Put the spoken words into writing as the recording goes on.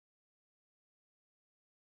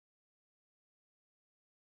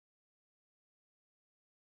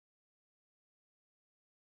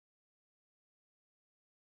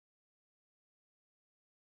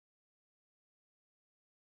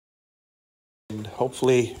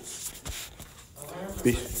hopefully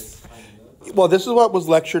well, this is what was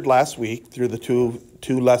lectured last week through the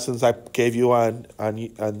two lessons I gave you on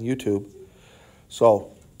YouTube.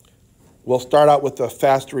 So we'll start out with a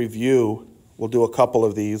fast review. We'll do a couple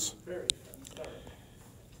of these.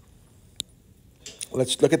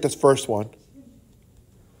 Let's look at this first one.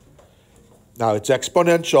 Now, it's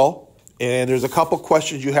exponential, and there's a couple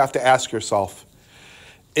questions you have to ask yourself.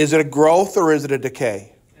 Is it a growth or is it a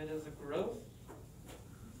decay? It is a growth.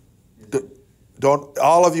 Don't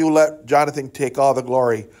all of you let Jonathan take all the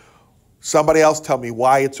glory. Somebody else tell me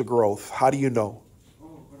why it's a growth. How do you know? Oh,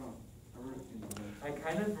 hold on. I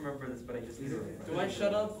kind of remember this, but I just need it. Do I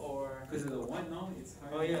shut up or? Because of the one, no? It's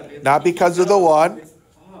higher. Oh, yeah. Not because of the one. It's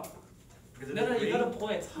up. No, you got a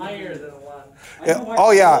point. It's higher than one. Oh,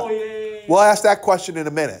 yeah. Oh, yeah. We'll ask that question in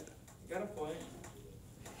a minute. You got a point.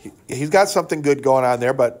 He's got something good going on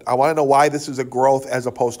there, but I want to know why this is a growth as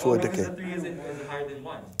opposed to a Because decay. the 3 is it higher than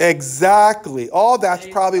 1? Exactly. Oh, that's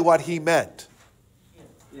probably what he meant.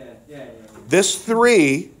 Yeah. This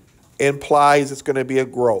 3 implies it's going to be a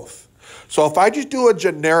growth. So if I just do a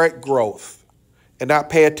generic growth and not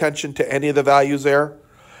pay attention to any of the values there,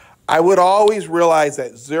 I would always realize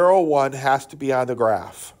that 0, 1 has to be on the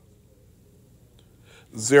graph.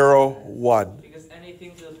 0, 1. Because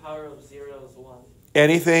anything to the power of 0 is 1.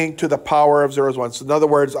 Anything to the power of 0 is 1. So in other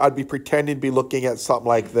words, I'd be pretending to be looking at something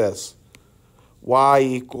like this. Y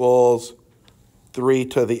equals 3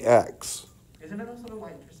 to the x. Isn't it also the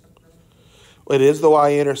y-intercept? It is the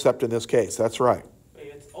y-intercept in this case. That's right. Wait,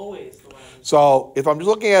 it's always the y-intercept. So if I'm just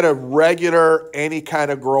looking at a regular, any kind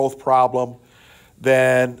of growth problem,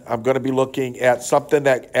 then I'm going to be looking at something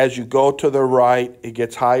that as you go to the right, it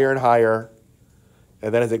gets higher and higher.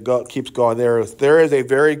 And then as it keeps going, there is a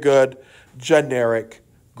very good generic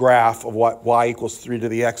graph of what y equals 3 to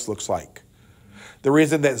the x looks like. The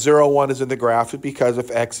reason that 0, 1 is in the graph is because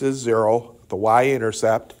if x is 0, the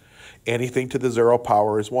y-intercept, anything to the 0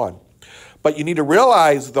 power is 1. But you need to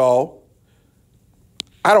realize, though,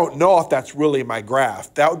 I don't know if that's really my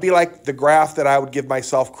graph. That would be like the graph that I would give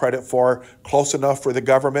myself credit for, close enough for the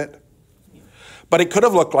government. But it could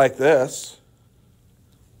have looked like this.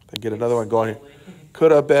 I get another one going here.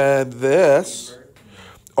 Could have been this,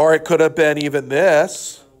 or it could have been even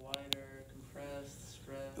this, Wider, compressed,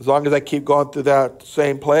 spread. as long as I keep going through that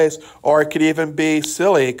same place. Or it could even be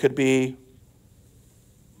silly. It could be,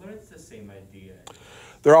 But it's the same idea.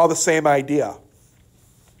 they're all the same idea.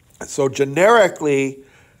 So generically,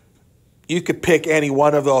 you could pick any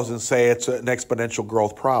one of those and say it's an exponential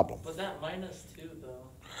growth problem. Was that -2 though?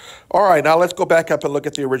 All right, now let's go back up and look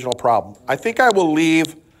at the original problem. I think I will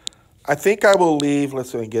leave, let's see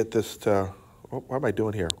if I can get this to, what am I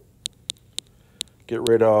doing here? Get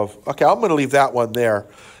rid of, okay, I'm going to leave that one there.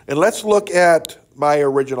 And let's look at my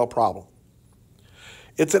original problem.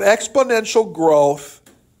 It's an exponential growth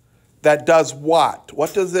that does what?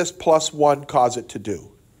 What does this +1 cause it to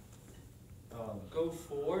do? Go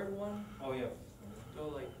forward 1? Oh, yeah. Go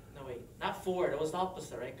like, no wait, not forward. It was the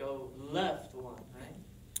opposite, right? Go left 1, right?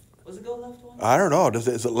 Was it go left 1? I don't know.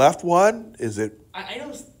 Is it left 1? Is it? I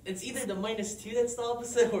know it's either the -2 that's the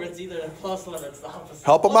opposite, or it's either the +1 that's the opposite.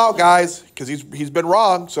 Help him out, guys, because he's been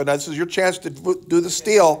wrong. So now this is your chance to do the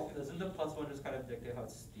steal. Doesn't the +1 just kind of dictate how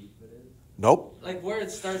steep it is? Nope. Like where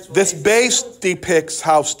it starts. This base depicts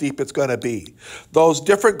how steep it's going to be. Those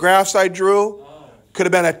different graphs I drew could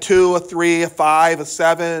have been a 2, a 3, a 5, a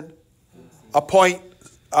 7, a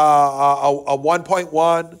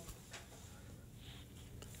 1.1.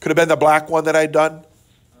 Could have been the black one that I'd done.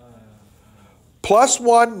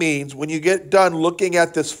 +1 means when you get done looking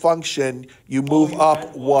at this function, you move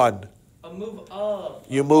up 1. A move up.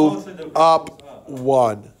 You move up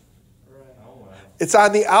 1. Right. It's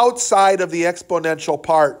on the outside of the exponential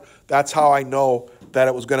part. That's how I know that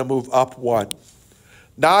it was going to move up 1.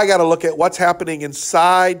 Now I got to look at what's happening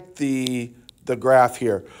inside the graph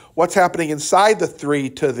here. What's happening inside the 3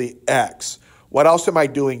 to the x? What else am I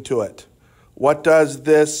doing to it? What does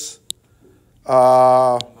this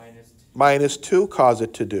 -2 cause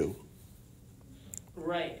it to do?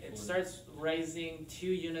 Right. It starts rising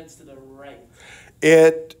 2 units to the right.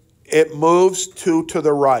 It moves 2 to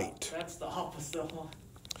the right. That's the opposite one.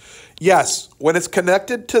 Yes, when it's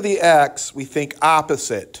connected to the x, we think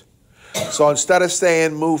opposite. So instead of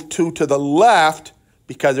saying move 2 to the left,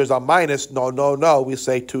 because there's a minus, no, we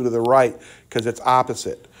say 2 to the right because it's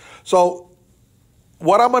opposite. So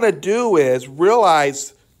what I'm going to do is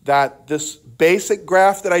realize that this basic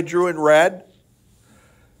graph that I drew in red,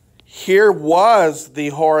 here was the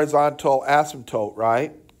horizontal asymptote,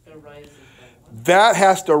 right? It rises by 1. That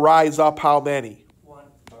has to rise up how many? 1.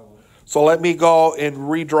 So let me go and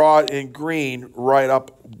redraw it in green right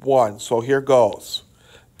up 1. So here goes.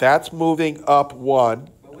 That's moving up 1.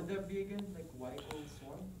 What would that be again? Like y equals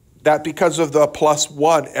 1? That because of the plus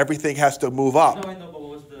 1, everything has to move up. No, I know, but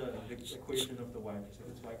what was the equation of the y? So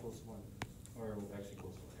it's y equals 1. Or x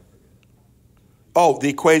equals 1, I forget. Oh, the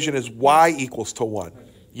equation is y equals to 1.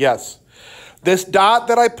 Yes. This dot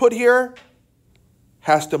that I put here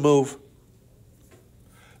has to move.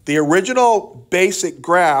 The original basic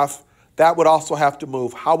graph, that would also have to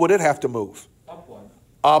move. How would it have to move? Up 1.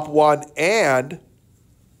 Up 1 and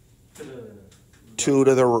To the 2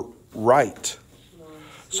 to the right.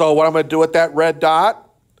 So what I'm going to do with that red dot,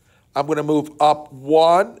 I'm going to move up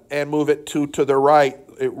 1 and move it 2 to the right.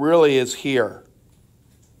 It really is here.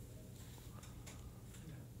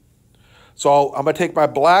 So I'm going to take my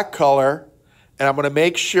black color and I'm going to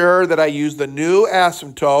make sure that I use the new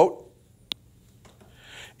asymptote.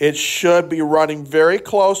 It should be running very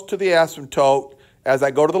close to the asymptote. As I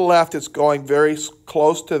go to the left, it's going very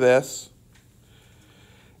close to this.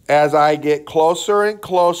 As I get closer and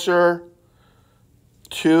closer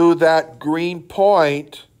to that green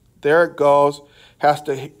point, there it goes, has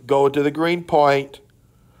to go to the green point.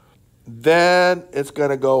 Then it's going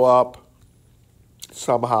to go up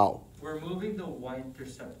somehow. We're moving the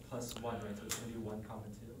y-intercept plus 1, right? So it's going to be 1, 2.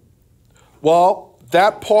 Well,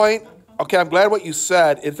 that point, okay, I'm glad what you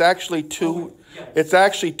said. It's actually 2, it's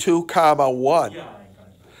actually 2, 1. Yeah, I got it.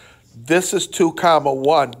 This is 2,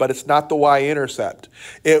 1, but it's not the y-intercept.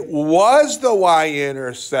 It was the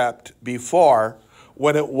y-intercept before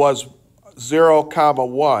when it was 0,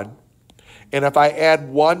 1. And if I add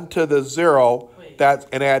 1 to the 0,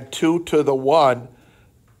 and add 2 to the 1,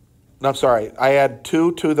 no, I'm sorry, I add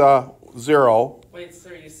 2 to the 0. Wait,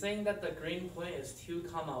 so you're saying that the green point is 2,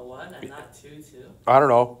 1 and not 2, 2? I don't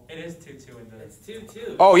know. It is 2, 2 in the... It's 2,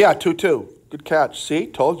 2. Oh, yeah, 2, 2. Good catch. See,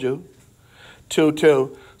 told you. 2,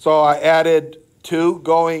 2. So I added 2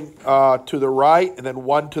 going to the right and then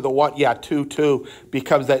 1 to the 1. Yeah, 2, 2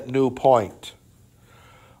 becomes that new point.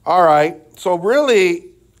 All right. So really,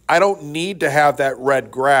 I don't need to have that red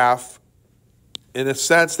graph. In a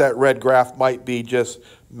sense, that red graph might be just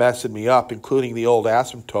messing me up, including the old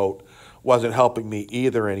asymptote wasn't helping me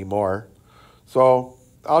either anymore. So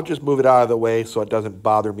I'll just move it out of the way so it doesn't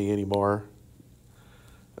bother me anymore.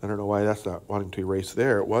 I don't know why that's not wanting to erase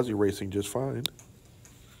there. It was erasing just fine.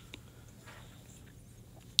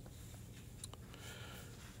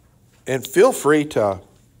 And feel free to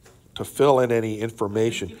fill in any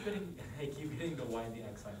information. I keep hitting the y and the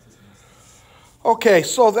x-axis. Okay,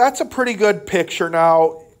 so that's a pretty good picture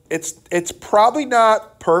now. It's probably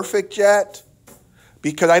not perfect yet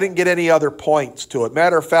because I didn't get any other points to it.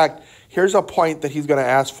 Matter of fact, here's a point that he's going to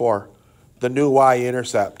ask for, the new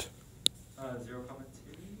y-intercept. 0,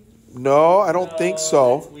 2? No, I don't think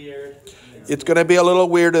so. That's weird. It's going to be a little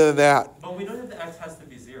weirder than that. But we know that the x has to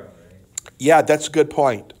be 0, right? Yeah, that's a good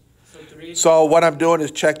point. So what I'm doing is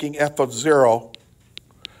checking f of 0.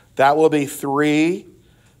 That will be 3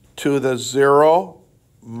 to the 0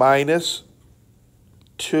 minus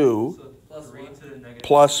 2 So plus 3 to the negative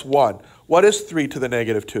plus 1. What is 3 to the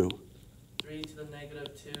negative 2? 3 to the negative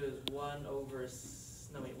 2 is 1 over,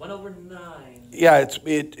 1 over 9. Yeah,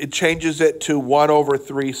 it changes it to 1 over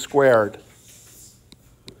 3 squared,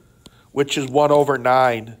 which is 1 over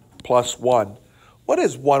 9 plus 1. What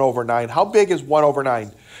is 1 over 9? How big is 1 over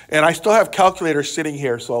 9? And I still have calculators sitting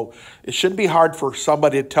here, so it shouldn't be hard for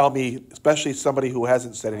somebody to tell me, especially somebody who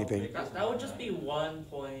hasn't said anything. That would just be 1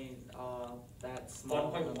 point, that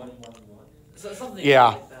small. 1.111. So something Yeah.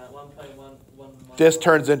 like that. 1.111. This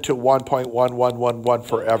turns into 1.1111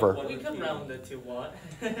 forever. We could round it to 1.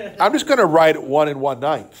 I'm just going to write it 1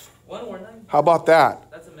 1/9. 1 or 9. How about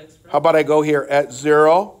that? That's a mixed How about I go here at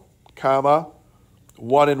 0, comma,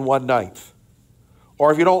 1 1/9.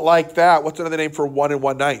 Or if you don't like that, what's another name for 1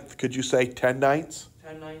 1/9? Could you say 10/9?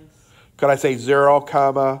 10 ninths. Could I say 0,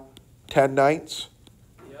 comma, 10/9?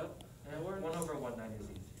 Yep. 1 over 1/9 is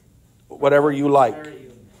easy. Whatever you like.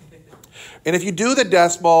 And if you do the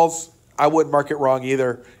decimals, I wouldn't mark it wrong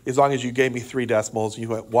either, as long as you gave me 3 decimals. You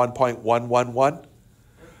went 1.111.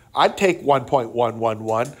 I'd take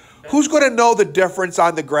 1.111. Who's going to know the difference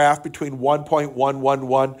on the graph between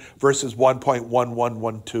 1.111 versus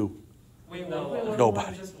 1.1112? Wait, No. 1.111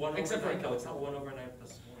 Nobody. is just 1 Except over for 9, though. It's not calc. 1 over 9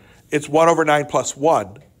 plus 1. It's 1 over 9 plus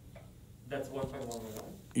 1. That's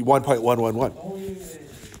 1.111. 1.111. Oh,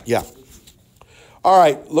 yeah. Yeah. All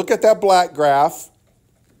right, look at that black graph.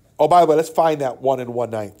 Oh, by the way, let's find that 1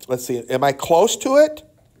 1/9. Let's see. Am I close to it?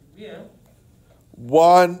 Yeah.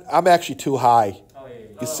 1, I'm actually too high. Oh,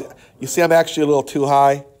 yeah. You see I'm actually a little too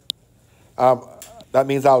high? That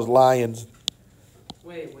means I was lying.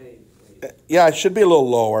 Wait. Yeah, it should be a little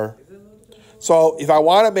lower. Is it a little bit lower? So if I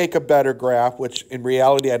want to make a better graph, which in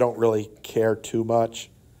reality I don't really care too much,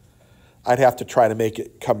 I'd have to try to make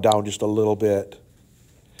it come down just a little bit.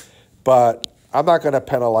 But I'm not going to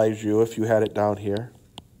penalize you if you had it down here.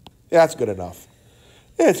 Yeah, that's good enough.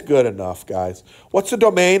 It's good enough, guys. What's the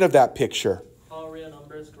domain of that picture? All real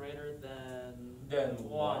numbers greater than Than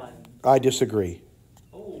 1. I disagree.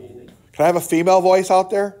 Oh. Can I have a female voice out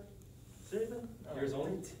there? Is there even? Oh, There's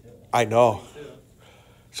only 2. I know. two.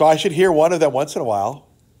 So I should hear one of them once in a while.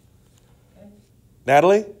 Okay.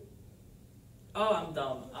 Natalie? Oh, I'm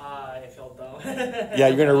dumb. I feel dumb. Yeah,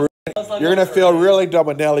 you're gonna feel really dumb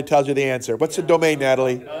when Natalie tells you the answer. What's the domain,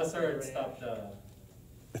 Natalie? No, sir, it stopped.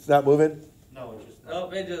 It's not moving? No, it just. Oh,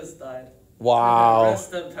 it just died. Wow.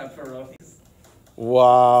 Rest of pepperonis.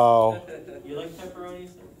 Wow. You like pepperoni,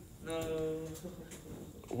 sir? No.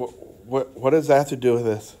 What does that have to do with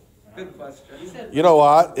this? Good question. You said. You know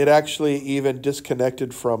what? It actually even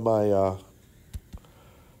disconnected from my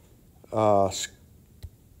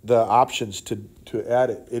the options to add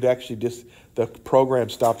it. It actually the program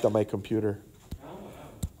stopped on my computer.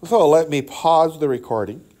 So let me pause the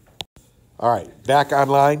recording. All right, back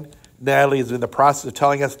online. Natalie is in the process of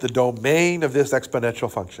telling us the domain of this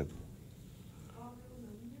exponential function.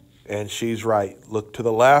 And she's right. Look to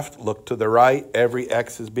the left, look to the right. Every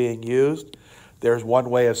x is being used. There's one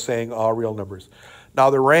way of saying all real numbers. Now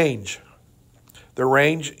the range. The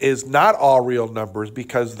range is not all real numbers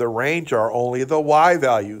because the range are only the y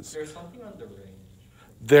values. There's something on the range.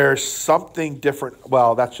 There's something different.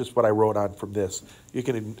 Well, that's just what I wrote on from this. You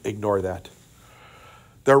can ignore that.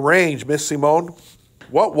 The range, Miss Simone,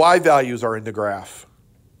 what y values are in the graph?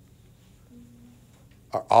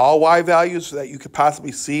 Are all y values that you could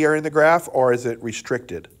possibly see are in the graph, or is it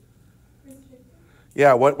restricted?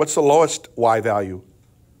 Yeah, what's the lowest y value?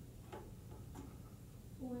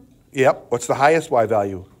 1. Yep, what's the highest y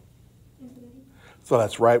value? Infinity. So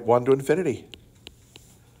that's right, 1 to infinity.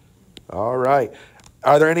 All right.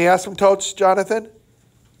 Are there any asymptotes, Jonathan?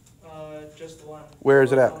 Just 1. Where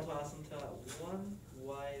is it at? Horizontal asymptote 1.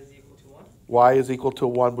 Y is equal to 1. Y is equal to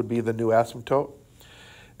 1 would be the new asymptote.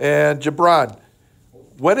 And Gibran,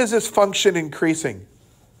 when is this function increasing?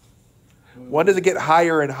 When does it get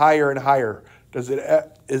higher and higher and higher? Is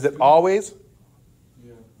it always?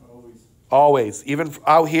 Yeah, always. Always. Even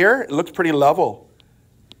out here, it looks pretty level.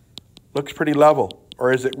 Looks pretty level.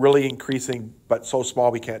 Or is it really increasing, but so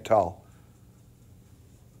small we can't tell?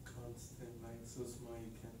 Constant, like so small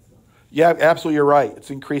you can't tell. Yeah, absolutely, you're right.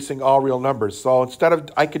 It's increasing all real numbers. So instead of,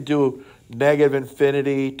 I could do negative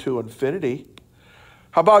infinity to infinity.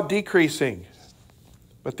 How about decreasing?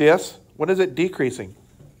 With this, when is it decreasing?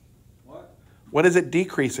 What? When is it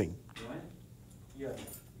decreasing? What? Yeah,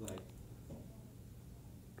 like.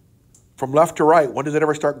 From left to right, when does it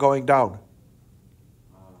ever start going down?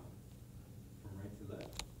 From right to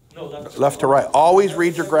left. No, left. Left to right. Always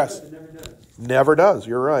regress. It never does. Never does.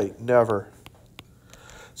 You're right. Never.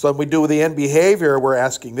 So when we do the end behavior, we're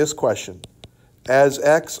asking this question. As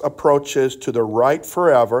x approaches to the right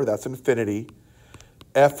forever, that's infinity,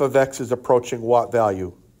 f of x is approaching what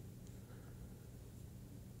value?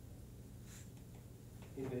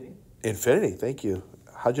 Infinity? Infinity, thank you.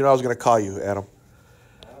 How'd you know I was going to call you, Adam?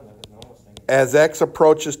 I don't know, because no one was thinking. As x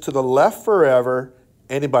approaches to the left forever,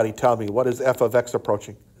 anybody tell me, what is f of x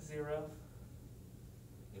approaching? 0.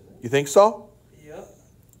 Is it? You think so? Yep.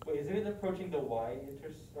 Wait, isn't it approaching the y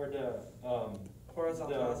or the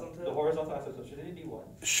Horizontal asymptote. the horizontal asymptote? Shouldn't it be 1?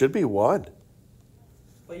 It should be 1.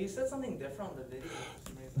 But you said something different on the video.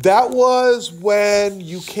 That was when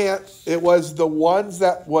you can't, it was the ones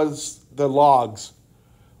that was the logs,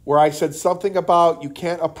 where I said something about you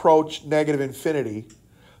can't approach negative infinity.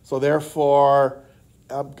 So therefore,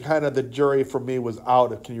 kind of the jury for me was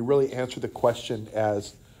out. Can you really answer the question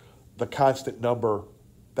as the constant number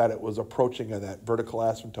that it was approaching in that vertical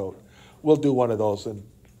asymptote? We'll do one of those. And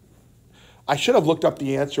I should have looked up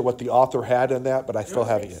the answer, what the author had in that, but I still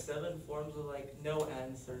haven't yet. 7 forms of like no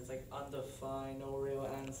answer. It's like undefined, no real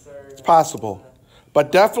answer. It's possible.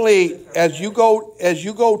 But definitely, as you go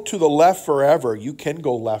to the left forever, you can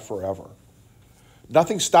go left forever.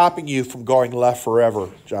 Nothing's stopping you from going left forever,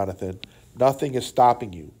 Jonathan. Nothing is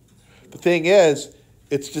stopping you. The thing is,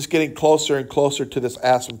 it's just getting closer and closer to this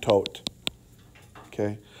asymptote.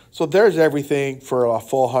 Okay, so there's everything for a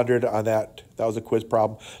full 100 on that. That was a quiz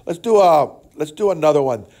problem. Let's do another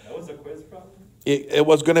one. That was a quiz problem? It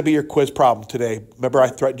was going to be your quiz problem today. Remember I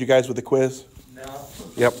threatened you guys with the quiz? No.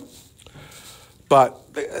 Yep.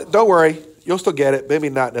 But don't worry, you'll still get it. Maybe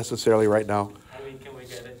not necessarily right now. I mean, can we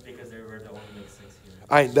get it? Because they were the only like 6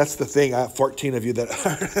 here. That's the thing. I have 14 of you that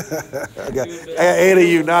I got 8 of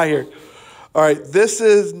you not here. All right, this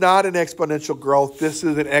is not an exponential growth. This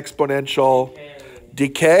is an exponential Okay.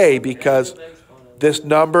 decay because Negative exponent. this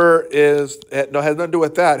number is, no, it has nothing to do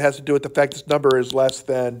with that. It has to do with the fact this number is less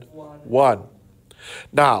than 1.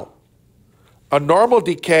 Now, a normal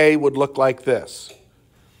decay would look like this.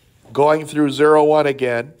 Going through 0, 1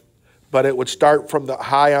 again, but it would start from the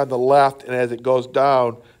high on the left, and as it goes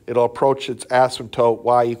down, it'll approach its asymptote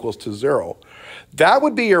y equals to 0. That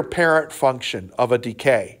would be your parent function of a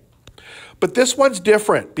decay. But this one's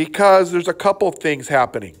different because there's a couple things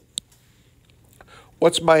happening.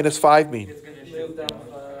 What's minus 5 mean? It's gonna Move shift down down.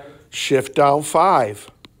 5. Shift down 5.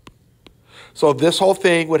 So this whole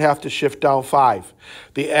thing would have to shift down 5.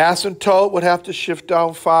 The asymptote would have to shift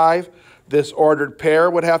down 5. This ordered pair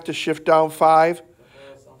would have to shift down 5.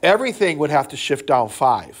 Everything would have to shift down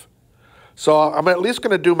 5. So I'm at least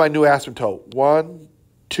going to do my new asymptote. 1,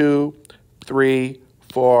 2, 3,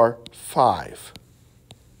 4, 5.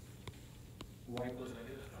 Y equals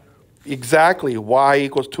 -5. Exactly. Y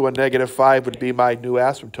equals to a -5 would be my new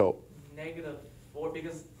asymptote. -4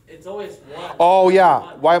 because it's always 1. Oh, yeah.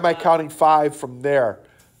 1, Why am I not- counting 5 from there?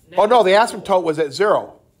 Oh, no, the asymptote was at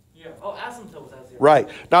 0. Yeah. Oh, asymptote was at 0. Right.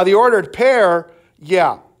 Now, the ordered pair,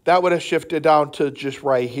 yeah, that would have shifted down to just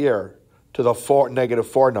right here, to the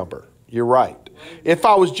 -4 number. You're right. If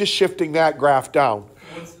I was just shifting that graph down,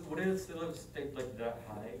 Would it still have stayed like that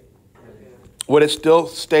high? would it still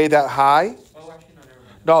stay that high? Oh, actually, no, never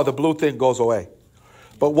mind. No, the blue thing goes away.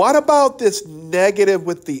 But what about this negative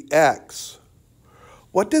with the x?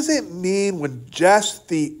 What does it mean when just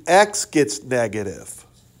the x gets negative?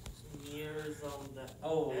 Mirrors on the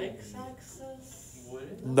Oh. x-axis? Would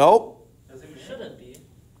it? Nope. Does it It matter? shouldn't be.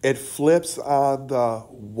 It flips on the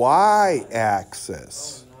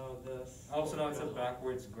y-axis. Oh no, this. Oh, so now it's a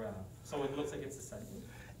backwards graph. So it looks like it's ascending.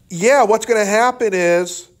 Yeah, what's going to happen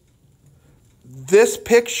is this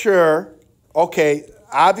picture, okay,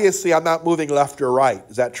 obviously I'm not moving left or right.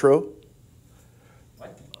 Is that true?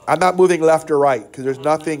 What? I'm not moving left or right because there's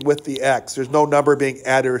nothing with the x. There's no number being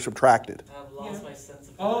added or subtracted. I've lost my sense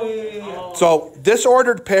of Oh, yeah, direction. yeah, yeah. Oh. So this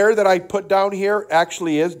ordered pair that I put down here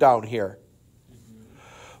actually is down here.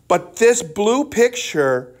 But this blue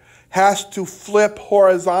picture has to flip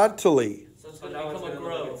horizontally. So it's So going now to it's become a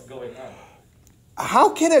gonna look like it's growth. going up. How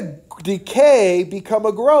can a decay become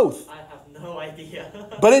a growth? I have no idea.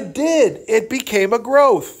 But it did. It became a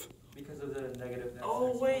growth. Because of the negative x.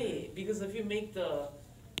 Oh wait, because if you make the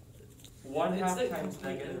One it's half the times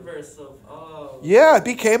complete negative. inverse of Yeah, it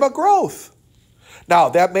became a growth. Now,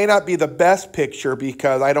 that may not be the best picture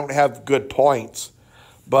because I don't have good points.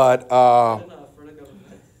 But Good enough for the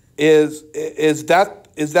government. is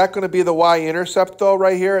that going to be the y-intercept, though,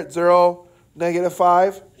 right here at 0,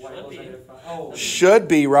 -5? Y Should equals be. -5. Oh, Should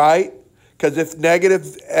be, right? Because if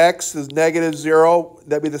negative x is -0,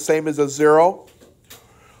 that'd be the same as a 0.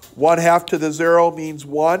 1/2 to the 0 means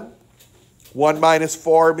 1. 1 minus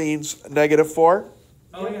 4 means -4.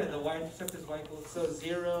 oh yeah, the y-intercept is y equals So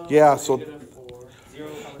 0. Yeah, so- -4. 0,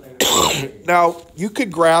 -4. Now, you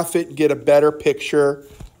could graph it and get a better picture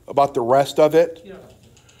about the rest of it. Yeah.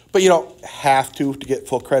 But you don't have to get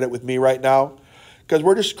full credit with me right now because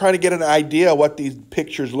we're just trying to get an idea of what these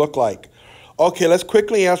pictures look like. Okay, let's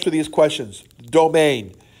quickly answer these questions.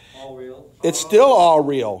 Domain. All real. It's still all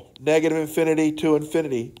real. -infinity to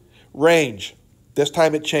infinity. Range. This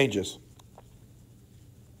time it changes.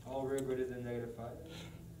 All real greater than -5.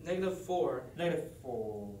 -4.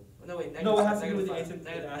 -4. No wait, No, it has to do with the -5.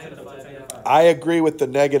 asymptote. Negative 5, yeah. -5. I agree with the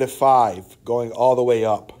 -5 going all the way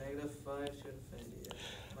up. -5 to infinity.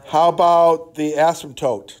 How about the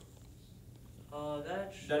asymptote?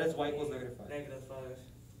 That That is y equals -5. -5.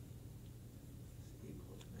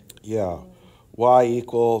 Equals Yeah. Y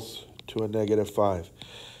equals to a -5.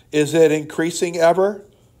 Is it increasing ever?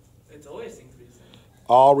 It's always increasing.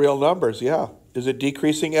 All real numbers, yeah. Is it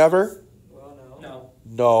decreasing ever? Well, no. No.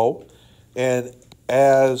 No. And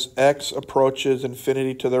as x approaches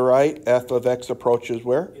infinity to the right, f of x approaches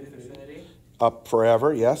where? Infinity. Up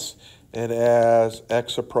forever, yes. And as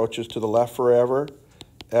x approaches to the left forever,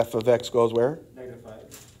 f of x goes where?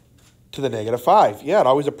 -5. To the -5. Yeah, it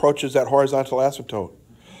always approaches that horizontal asymptote.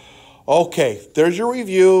 Okay, there's your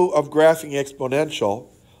review of graphing exponential.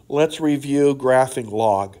 Let's review graphing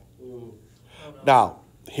log. Ooh. Oh, no. Now,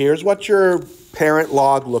 here's what your parent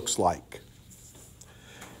log looks like.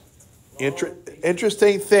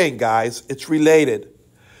 Interesting thing, guys. It's related.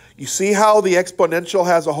 You see how the exponential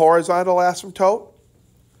has a horizontal asymptote?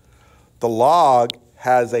 The log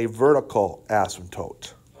has a vertical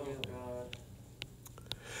asymptote. Oh god.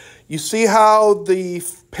 You see how the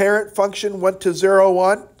parent function went to 0,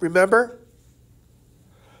 1? Remember?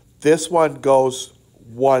 This one goes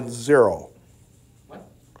 1, 0.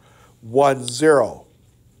 1, 0.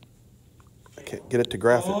 I can't get it to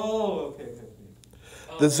graph it. Oh, okay.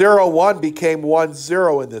 The 0, 1 became 1,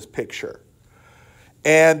 0 in this picture.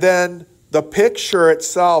 And then the picture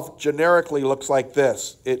itself generically looks like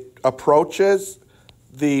this. It approaches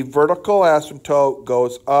the vertical asymptote,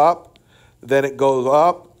 goes up, then it goes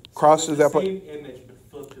up, crosses that. Same image, but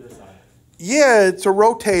flipped to the side. Yeah, it's a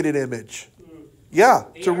rotated image. Yeah,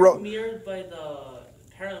 They it's a are mirrored by the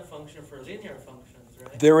parent function for linear functions,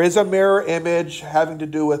 right? There is a mirror image having to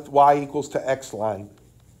do with y equals to x line.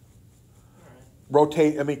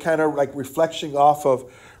 Rotate, I mean, kind of like reflecting it off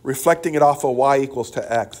of y equals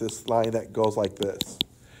to x, this line that goes like this.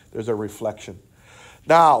 There's a reflection.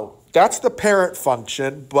 Now, that's the parent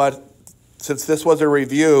function, but since this was a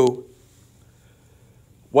review,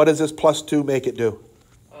 what does this plus 2 make it do?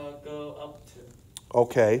 Go up to.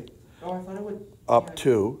 Okay, Oh, I thought it would. up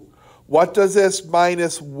 2. What does this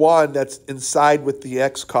minus 1 that's inside with the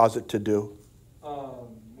x cause it to do?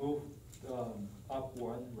 Move up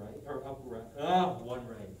 1 right, or up right. 1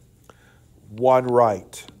 right. 1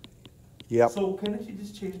 right. Yep. So couldn't you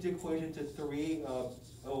just change the equation to 3?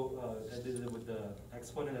 And did it with the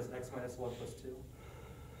exponent as x minus 1 plus 2?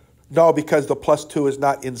 No, because the plus 2 is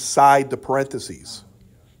not inside the parentheses.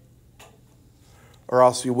 Or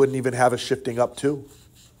else you wouldn't even have a shifting up 2.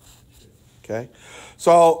 Okay?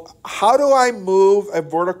 So how do I move a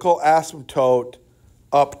vertical asymptote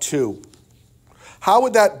up 2? How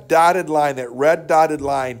would that dotted line, that red dotted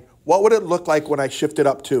line, what would it look like when I shifted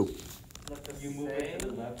up 2? You move it to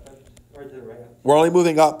the left or to the right? We're only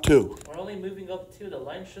moving up 2. We're only moving up 2. The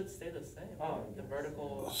line should stay the same. Oh, The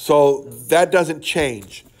vertical. So that doesn't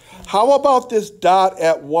change. How about this dot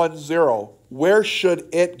at 1, 0? Where should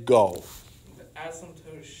it go? The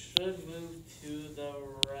asymptote should move to the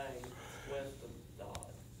right with the dot.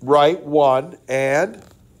 Right 1 and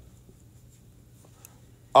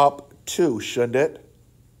up 2, shouldn't it?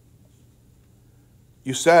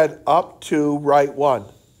 You said up 2, right 1.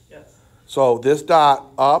 Yes. So this dot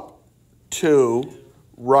up 2,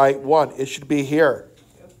 right 1. It should be here.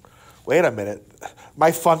 Yep. Wait a minute.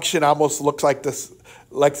 My function almost looks like this,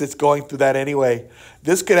 like it's going through that anyway.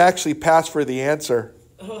 This could actually pass for the answer.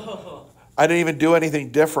 Oh, I didn't even do anything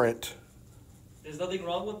different. there's nothing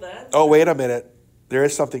wrong with that? Oh, wait a minute. There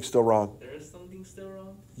is something still wrong. There is something still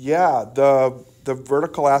wrong? Yeah, the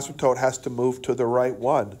vertical asymptote has to move to the right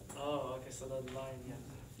 1. Oh, okay, so the line, yeah.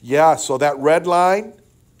 Yeah, so that red line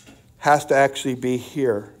has to actually be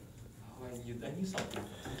here. Oh, I knew something.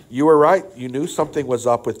 You were right. You knew something was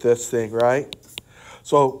up with this thing, right?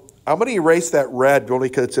 So I'm going to erase that red only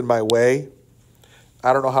because it's in my way.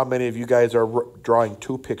 I don't know how many of you guys are drawing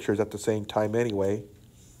 2 pictures at the same time anyway.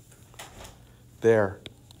 There.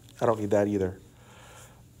 I don't need that either.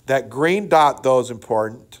 That green dot, though, is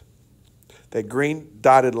important. That green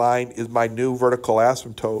dotted line is my new vertical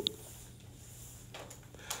asymptote.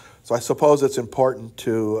 So I suppose it's important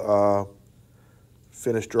to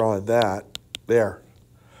finish drawing that. There.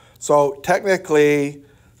 So technically,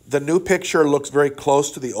 the new picture looks very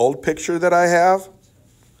close to the old picture that I have.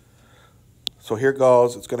 So here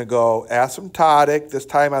goes. It's going to go asymptotic, this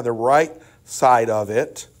time on the right side of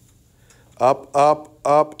it. Up, up,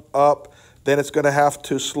 up, up. Then it's going to have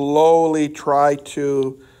to slowly try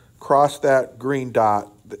to cross that green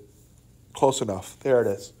dot. Close enough. There it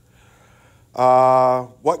is.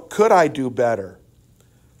 What could I do better?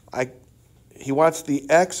 He wants the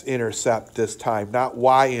x-intercept this time, not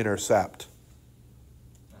y-intercept.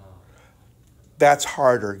 That's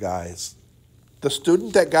harder, guys. The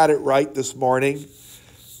student that got it right this morning,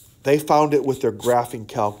 they found it with their graphing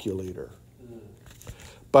calculator.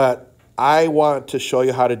 But I want to show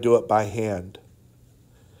you how to do it by hand.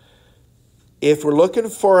 If we're looking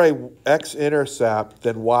for a x-intercept,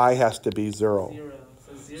 then y has to be 0.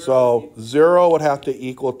 0. So 0 would have to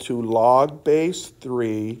equal to log base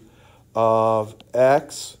 3 of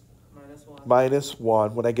x minus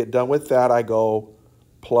 1. When I get done with that, I go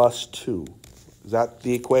plus 2. Is that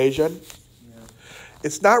the equation? Yeah.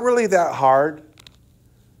 It's not really that hard.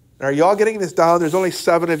 Are y'all getting this down? There's only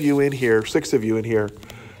 7 of you in here, 6 of you in here.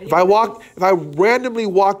 If I randomly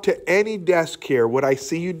walk to any desk here, would I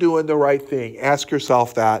see you doing the right thing? Ask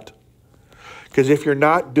yourself that. Because if you're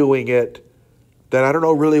not doing it, then I don't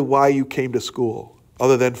know really why you came to school,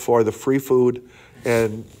 other than for the free food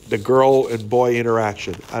and the girl and boy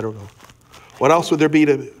interaction. I don't know. What else would there be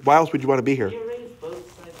to? Why else would you want to be here? Can you raise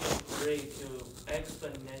both sides of 3 to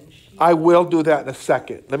exponential? I will do that in a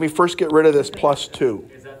second. Let me first get rid of this plus 2.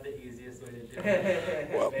 Is that the easiest way to do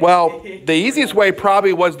it? Well, the easiest way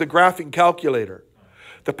probably was the graphing calculator.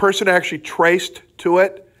 The person actually traced to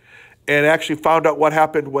it, and actually found out what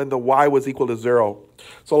happened when the y was equal to 0.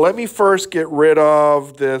 So let me first get rid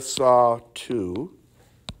of this 2.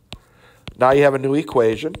 Now you have a new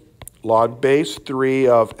equation, log base 3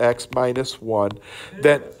 of x minus 1.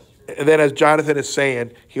 And then as Jonathan is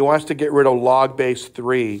saying, he wants to get rid of log base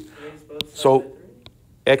 3. So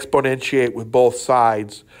exponentiate with both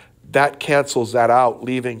sides. That cancels that out,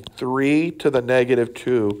 leaving 3 to the negative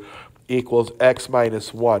 2 equals x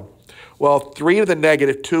minus 1. Well, 3 to the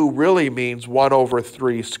negative 2 really means 1 over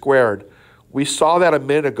 3 squared. We saw that a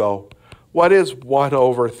minute ago. What is 1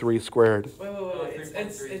 over 3 squared?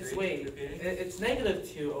 Wait. It's negative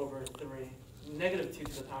 2 over 3. Negative 2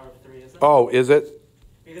 to the power of 3, isn't it? Oh, is it?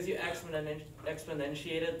 Because you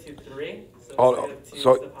exponentiated to 3, so Oh, negative 2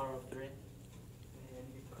 so to the power of 3.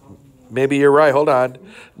 maybe you're right. Hold on.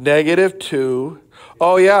 Negative 2.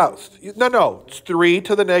 Oh, yeah. No. It's 3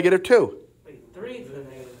 to the negative 2. Wait, 3 to the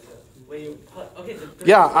negative 2. Wait, okay. So 3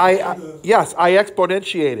 Yeah, yes, I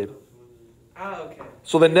exponentiated. Ah, okay.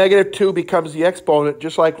 So the negative 2 becomes the exponent,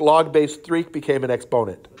 just like log base 3 became an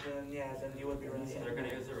exponent. But then, then you would be right. They're going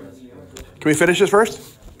to use the rest. Can we finish this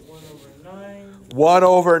first? 1 over 9. 1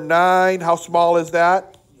 over 9. How small is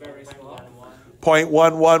that? Very small.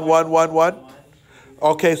 0.11111.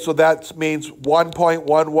 Okay, so that means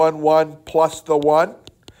 1.111 plus the 1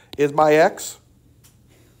 is my x.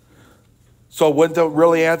 So wouldn't the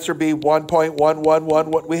really answer be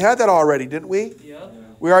 1.111? We had that already, didn't we? Yeah.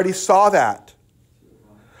 We already saw that.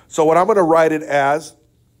 So what I'm going to write it as,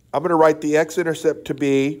 I'm going to write the x-intercept to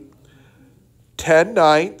be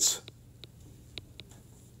 10/9,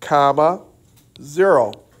 comma,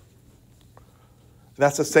 0.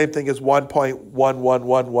 That's the same thing as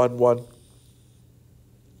 1.11111.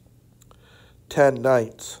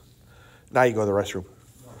 10/9. Now you go to the restroom.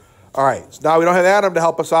 All right, so now we don't have Adam to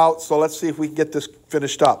help us out, so let's see if we can get this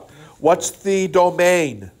finished up. What's the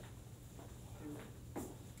domain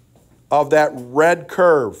of that red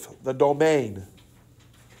curve? The domain.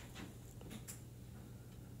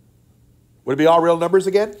 Would it be all real numbers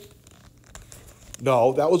again?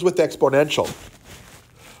 No, that was with exponential.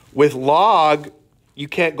 With log, you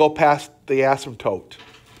can't go past the asymptote.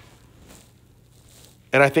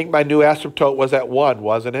 And I think my new asymptote was at 1,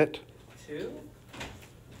 wasn't it? 2?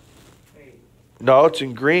 Wait. No, it's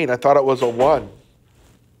in green. I thought it was a 1.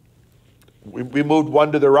 We moved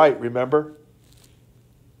 1 to the right, remember?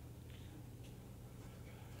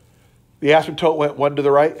 The asymptote went 1 to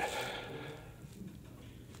the right.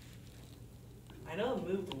 I know it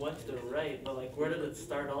moved 1 to the right, but where did it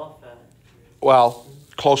start off at? Well,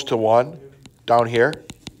 close to 1. Down here.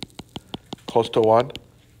 Close to 1.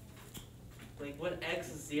 When x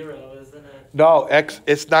is 0, isn't it? No, x,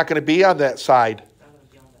 it's not going to be on that side. It's not going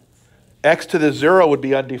to be on that side. X to the 0 would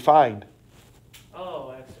be undefined.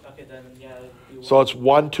 Oh, okay, then, yeah. It'd be So it's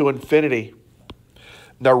 1 to infinity.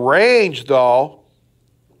 The range, though,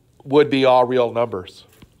 would be all real numbers.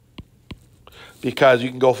 Because you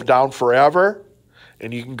can go down forever,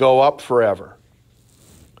 and you can go up forever.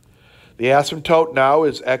 The asymptote now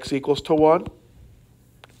is x equals to 1.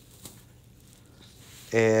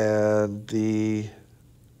 And the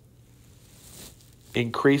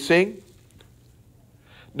increasing.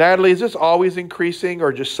 Natalie, is this always increasing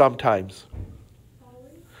or just sometimes?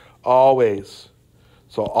 Always.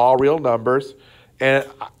 So all real numbers. And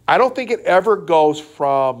I don't think it ever goes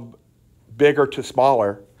from bigger to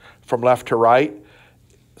smaller, from left to right.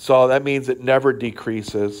 So that means it never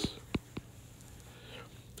decreases.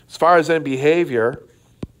 As far as in behavior,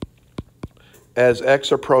 as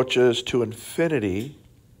x approaches to infinity,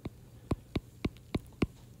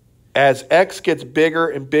 as x gets bigger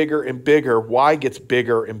and bigger and bigger, y gets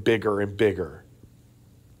bigger and bigger and bigger.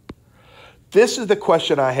 This is the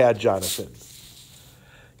question I had, Jonathan.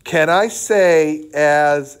 Can I say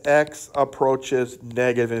as x approaches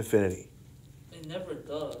negative infinity? It never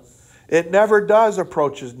does. It never does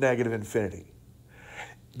approaches negative infinity.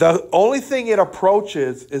 The only thing it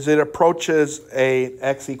approaches is it approaches a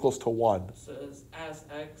x equals to 1. So as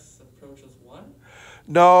x approaches 1?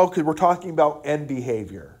 No, because we're talking about end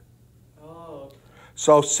behavior. Oh, okay.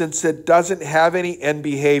 So since it doesn't have any end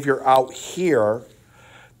behavior out here,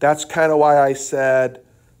 that's kind of why I said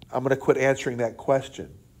I'm going to quit answering that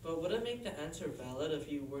question. But would it make the answer valid if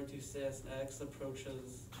you were to say as x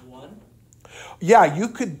approaches 1? Yeah, you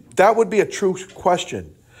could. That would be a true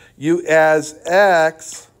question. You, as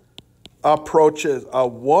x approaches a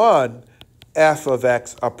 1, f of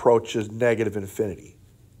x approaches negative infinity.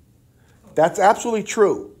 That's absolutely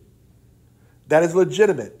true. That is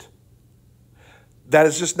legitimate. That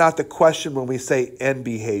is just not the question when we say end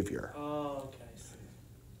behavior. Oh, okay, I see.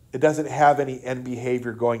 It doesn't have any end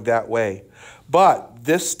behavior going that way. But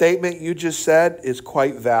this statement you just said is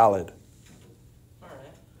quite valid. All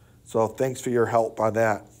right. So thanks for your help on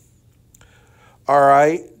that. All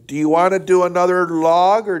right. Do you want to do another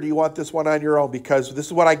log or do you want this one on your own? Because this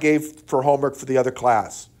is what I gave for homework for the other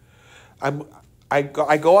class. I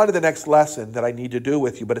go on to the next lesson that I need to do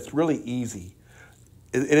with you, but it's really easy.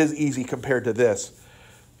 It is easy compared to this.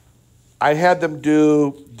 I had them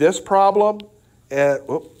do this problem and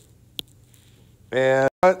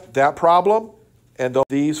that problem and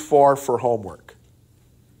these four for homework,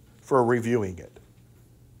 for reviewing it.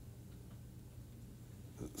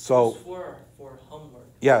 So for homework.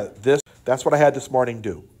 yeah, that's what I had this morning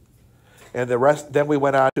do. And the rest, then we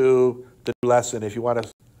went on to the lesson. If you want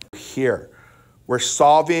to here, we're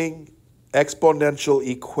solving exponential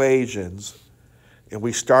equations, and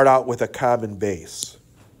we start out with a common base.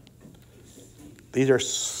 These are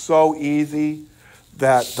so easy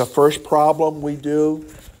that the first problem we do,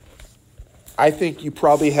 I think you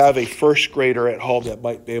probably have a first grader at home that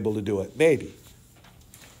might be able to do it. Maybe.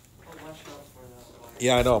 Oh, watch out for that wire.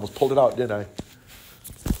 Yeah, I know. I almost pulled it out, didn't I?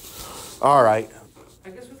 All right. I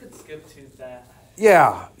guess we could skip to that.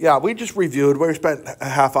 Yeah, we just reviewed. We spent a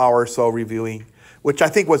half hour or so reviewing, which I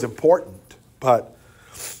think was important. But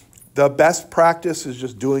the best practice is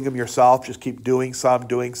just doing them yourself. Just keep doing some.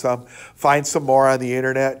 Find some more on the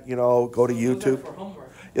internet. You know, go to We'll do YouTube. that for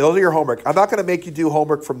homework. Yeah, those are your homework. I'm not going to make you do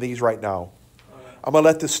homework from these right now. Right. I'm going to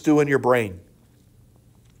let this stew in your brain.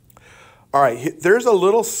 All right, there's a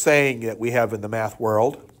little saying that we have in the math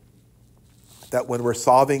world that when we're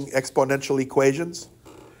solving exponential equations,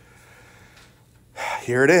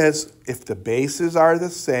 here it is. If the bases are the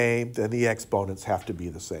same, then the exponents have to be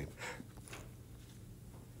the same.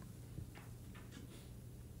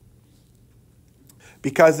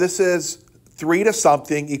 Because this is 3 to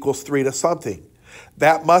something equals 3 to something.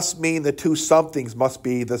 That must mean the two somethings must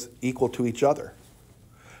be equal to each other.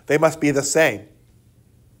 They must be the same.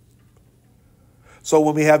 So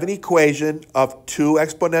when we have an equation of two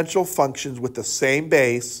exponential functions with the same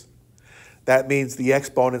base, that means the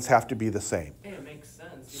exponents have to be the same. Hey, it makes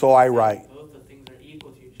sense. So I write. Both the things are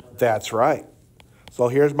equal to each other. That's right. So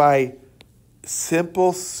here's my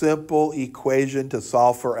simple equation to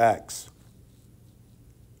solve for x.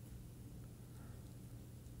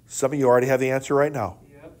 Some of you already have the answer right now.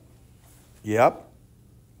 Yep. Yep.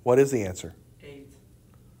 What is the answer? 8.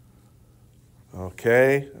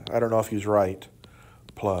 Okay. I don't know if he's right.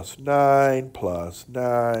 Plus 9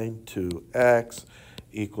 2x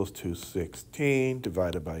equals 216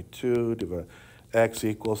 divided by 2 x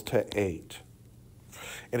equals to 8.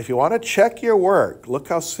 And if you want to check your work, look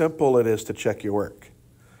how simple it is to check your work.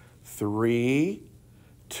 3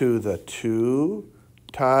 to the 2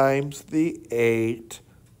 times the 8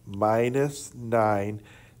 minus 9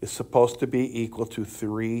 is supposed to be equal to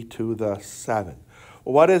 3 to the 7.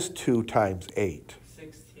 Well, what is 2 times 8?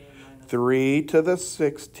 16 minus 3 to the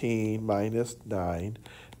 16 minus 9.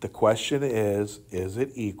 The question is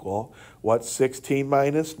it equal? What's 16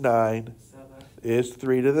 minus 9? 7. Is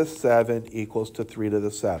 3 to the 7 equals to 3 to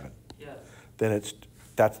the 7? Yes. Then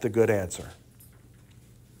that's the good answer.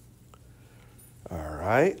 All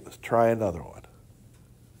right, let's try another one.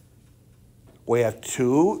 We have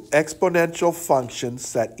two exponential functions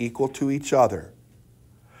set equal to each other.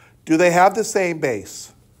 Do they have the same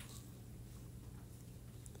base?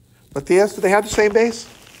 Matthias, do they have the same base?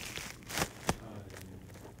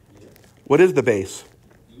 What is the base?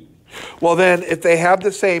 Well, then, if they have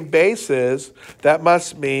the same bases, that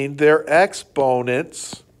must mean their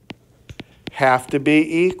exponents have to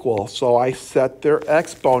be equal. So I set their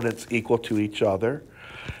exponents equal to each other.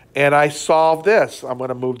 And I solve this. I'm going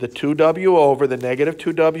to move the 2w over, the negative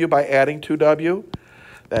 2w, by adding 2w.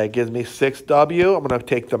 That gives me 6w. I'm going to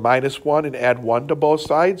take the minus 1 and add 1 to both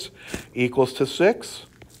sides, equals to 6.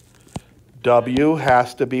 W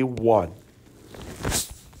has to be 1.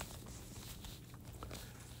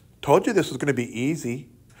 Told you this was going to be easy.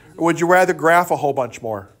 Or would you rather graph a whole bunch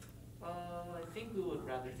more? I think we would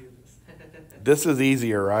rather do this. This is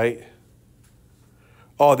easier, right?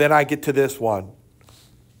 Oh, then I get to this one.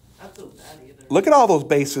 Not so bad either. Look at all those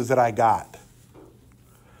bases that I got.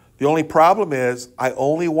 The only problem is I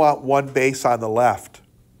only want one base on the left.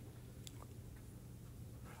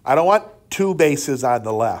 I don't want two bases on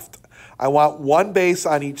the left. I want one base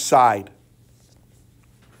on each side.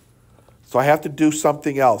 So I have to do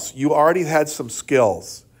something else. You already had some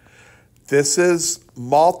skills. This is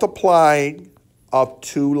multiplying of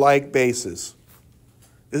two like bases.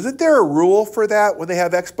 Isn't there a rule for that when they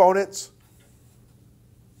have exponents?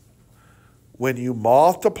 When you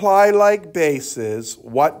multiply like bases,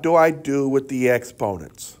 what do I do with the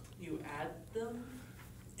exponents?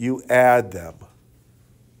 you add them.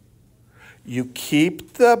 You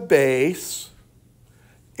keep the base,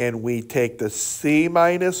 and we take the c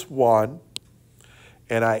minus 1,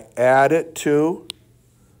 and I add it to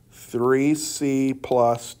 3c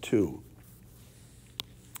plus 2.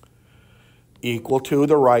 Equal to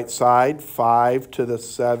the right side, 5 to the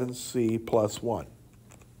 7c plus 1.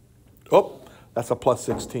 Oh, that's a plus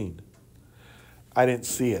 16. I didn't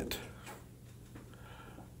see it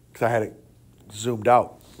because I had it zoomed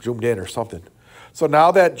in or something. So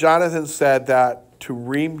now that Jonathan said that to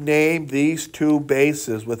rename these two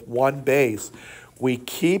bases with one base, we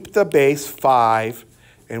keep the base 5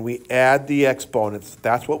 and we add the exponents.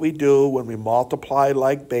 That's what we do when we multiply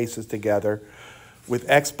like bases together with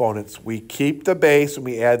exponents. We keep the base and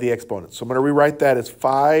we add the exponents. So I'm going to rewrite that as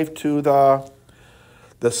 5 to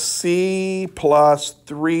the c plus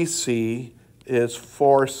 3c is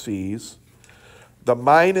 4c's. The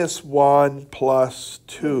minus 1 plus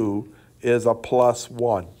 2 is a plus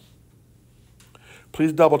 1.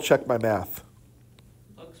 Please double check my math.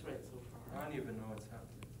 Looks right so far. I don't even know what's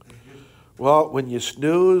happening. Well, when you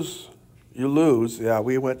snooze, you lose. Yeah,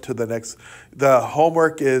 we went to the next. The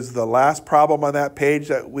homework is the last problem on that page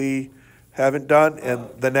that we haven't done, and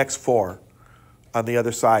the next 4 on the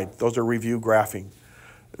other side. Those are review graphing.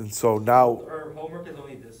 And so now, Our homework is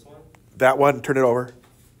only this one? that one, turn it over,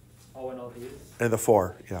 Oh, and all these? and the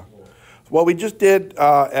 4, yeah. What we just did,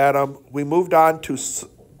 Adam, we moved on to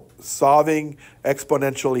solving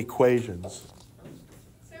exponential equations.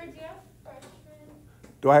 Sir, do you have freshmen?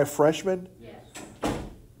 Do I have freshmen? Yes.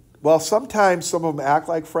 Well, sometimes some of them act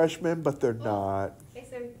like freshmen, but they're not. Hey,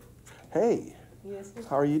 sir. Hey, Yes.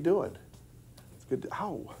 how are you doing? It's good.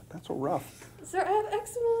 Ow, that's so rough. Sir, I have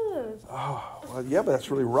eczema. Oh, well, yeah, but that's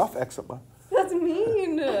really rough eczema. That's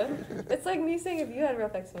mean. It's like me saying if you had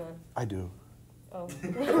rough eczema. I do. Oh.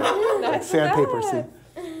 Like That's sandpaper, bad.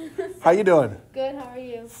 see? How you doing? Good, how are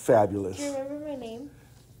you? Fabulous. Do you remember my name?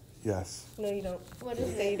 Yes. No, you don't. What is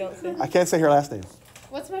it? You don't say. I can't say her last name.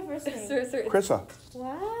 What's my first name? Sir, Chrissa.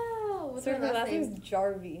 Wow. What's Sir, her her last name? name's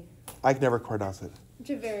Jarvie. I can never pronounce it.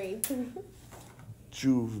 Javeri.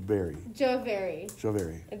 Juveberry. Javeri.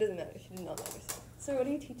 Jovery. It doesn't matter. She did not know herself. Sir, what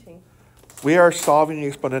are you teaching? We are solving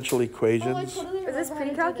exponential Oh, I equations. totally Is this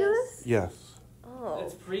remember how to do pre-calculus? Yes. Oh.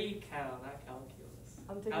 It's pre-cal, not calculus.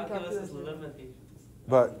 I'm taking Calculus calculus. is limitations.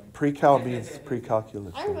 But pre-cal means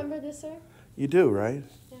pre-calculus. I remember this, sir. You do, right?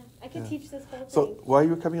 Yeah. I could Yeah. teach this whole thing. So why are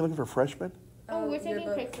you coming looking for freshmen? Oh, we're taking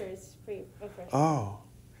yearbook. pictures. Oh.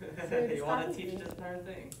 You want to teach this entire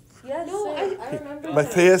thing? Yes, No, sir. I remember.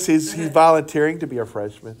 Matthias, he's volunteering to be a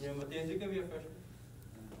freshman. Yeah, Matthias, you can be a freshman.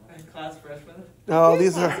 Class freshman? No, Your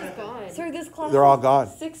these class are, is gone. Sir, this class they're all is gone.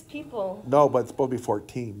 6 people. No, but it's supposed to be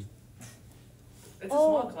 14. It's a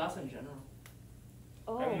Oh. small class in general.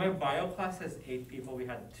 Oh. My bio class has 8 people. We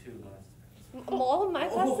had 2 last time. All of my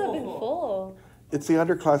classes have been Oh. full. It's the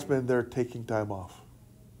underclassmen, they're taking time off.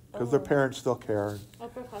 Because their Oh. parents still care.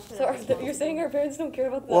 Upperclassmen So are you're responsible. saying our parents don't care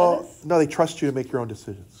about Well, us? no, they trust you to make your own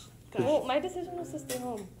decisions. 'Cause- Well, my decision was to stay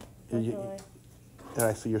home. Not You- gonna lie. And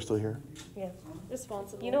I see you're still here. Yeah.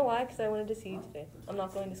 Responsible. You know why? Because I wanted to see you today. I'm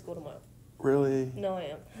not going to school tomorrow. Really? No, I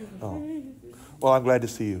am. Oh. Well, I'm glad to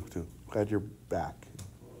see you too. Glad you're back,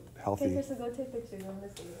 Okay, healthy. Chris, so go take pictures. I'm gonna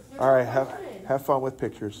see you. All right, have fun with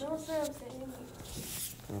pictures. No, sir, I'm saying.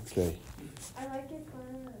 Okay. I like your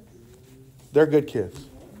class. They're good kids.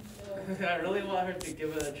 I really want her to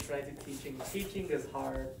give it a try to teaching. Teaching is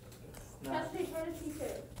hard. It's not, Let's take her to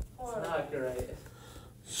teacher. it's not great.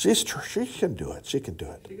 She can do it. She can do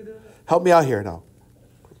it. She could do it. Help me out here now.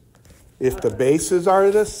 If the bases are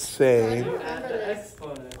the I same, don't Add remember the this,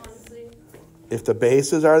 exponents. honestly. if the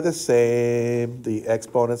bases are the same, the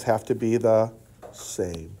exponents have to be the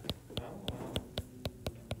same.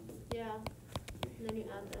 Yeah. And then you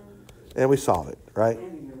add them. And we solve it, right?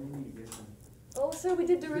 Oh, sir, we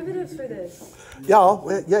did derivatives for this.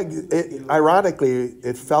 Ironically,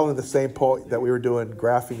 it fell in the same point that we were doing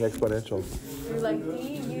graphing exponential. We were like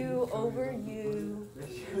du over u,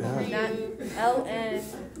 Yeah. not ln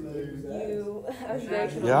u. I was very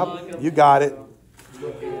confused. Yep, you got it.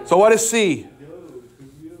 So what is C?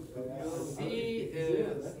 C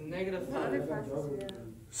is -5.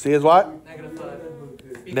 C is what?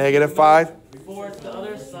 -5. -5? For the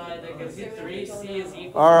other side, that gives you 3. C is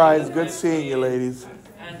equal All right, to it's good seeing you, ladies.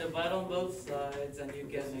 And divide on both sides, and you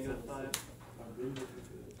get -5.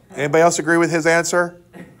 Anybody else agree with his answer?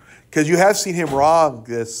 Because you have seen him wrong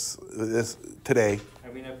this today. I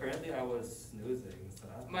mean, apparently I was snoozing. So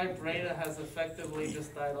My brain has effectively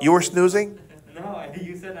just died off. You were snoozing? No,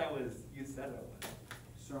 you said I was. You said I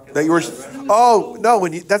was. That you were? Oh no!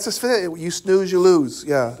 When you that's a you snooze, you lose.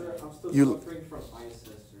 Yeah. Sir, I'm still You- suffering from eye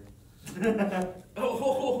sister.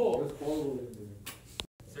 Oh.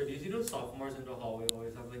 Sir, do you see those sophomores in the hallway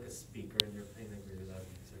always have like a speaker and they're playing like really loud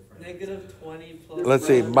music? Negative 20 plus. Let's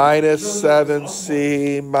see, minus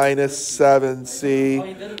 7c, minus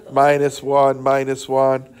 7c, minus 1, minus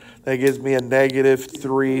 1. That gives me a negative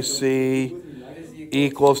 3c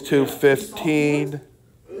equals to 15.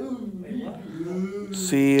 Wait, what?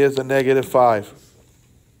 C is a negative 5.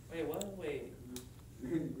 Wait, what? Wait.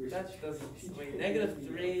 That doesn't. Wait, negative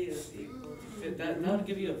 3 is equal to. That would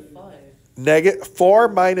give you a 5. 4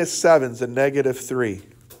 minus 7 is a negative 3.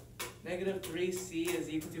 Negative 3c is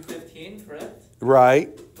equal to 15, correct? Right.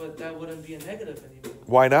 But that wouldn't be a negative anymore.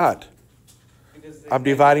 Why not? Because I'm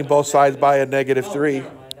dividing both sides by a negative 3. Never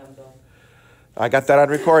mind, I'm dumb. I got that on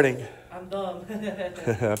recording. I'm dumb.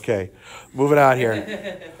 Okay, moving on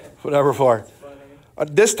here. Number 4.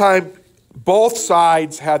 Funny. This time, both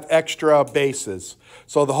sides have extra bases.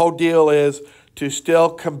 So the whole deal is to still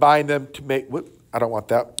combine them to make, I don't want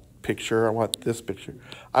that picture, I want this picture.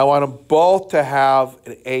 I want them both to have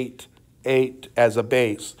an 8 as a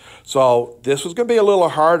base. So this was going to be a little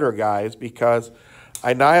harder, guys, because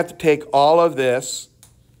I now have to take all of this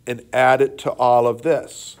and add it to all of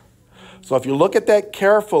this. So if you look at that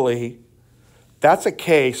carefully, that's a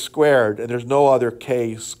k squared, and there's no other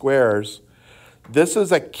k squares. This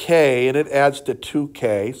is a k, and it adds to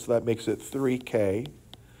 2k, so that makes it 3k.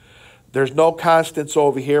 There's no constants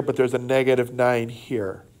over here, but there's a negative 9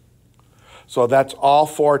 here. So that's all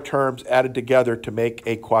 4 terms added together to make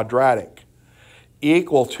a quadratic.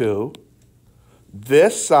 Equal to,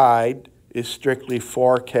 this side is strictly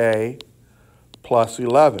 4k plus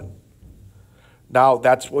 11. Now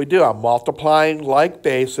that's what we do. I'm multiplying like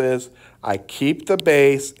bases. I keep the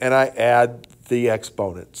base and I add the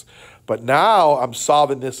exponents. But now I'm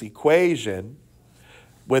solving this equation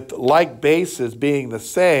with like bases being the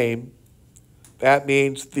same. That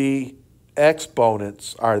means the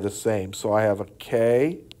exponents are the same. So I have a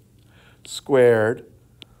k squared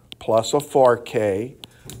plus a 4k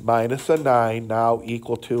minus a 9 now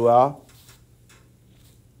equal to a...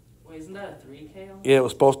 Wait, isn't that a 3k? It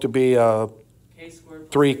was supposed to be a K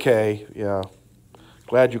squared. 3k, yeah.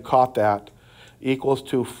 Glad you caught that. Equals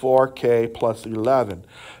to 4k plus 11.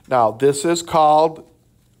 Now, this is called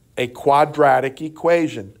a quadratic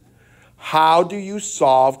equation. How do you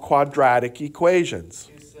solve quadratic equations?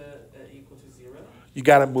 You said equal to 0? You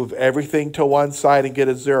got to move everything to one side and get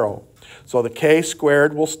a 0. So the k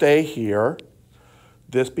squared will stay here.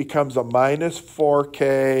 This becomes a minus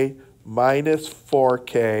 4k minus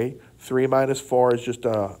 4k. 3 minus 4 is just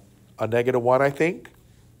a negative 1, I think.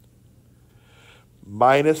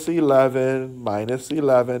 Minus 11, minus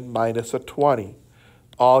a 20.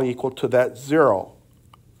 All equal to that 0.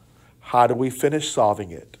 How do we finish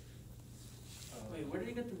solving it? Wait, where did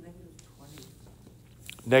you get the negative 20?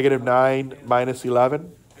 Negative 9 minus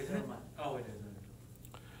 11. Never mind. Oh, it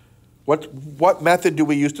is. What method do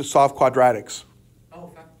we use to solve quadratics? Oh,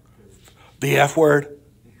 fact. The F word.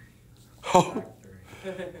 Oh,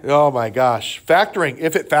 oh my gosh. Factoring,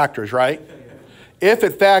 if it factors, right? If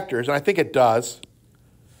it factors, and I think it does,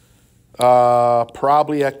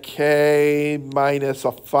 probably a k minus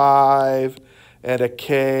a 5 and a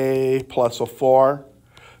k plus a 4,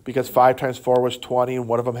 because 5 times 4 was 20, and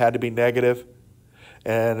one of them had to be negative.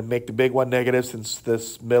 And make the big one negative since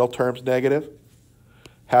this middle term's negative.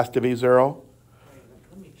 Has to be 0.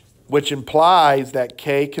 Which implies that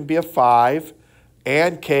k can be a 5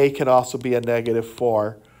 and k can also be a negative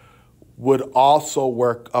 4. Would also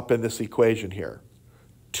work up in this equation here.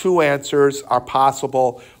 2 answers are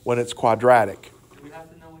possible when it's quadratic. Do we have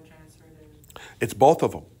to know which answer it is? It's both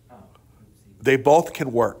of them. Oh, They both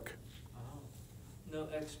can work. No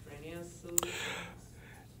extraneous solutions?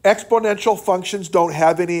 Exponential functions don't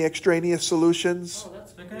have any extraneous solutions. Oh,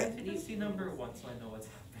 that's so can I see number 1 so I know what's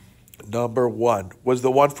happening? Number 1 was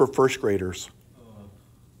the one for first graders. Oh,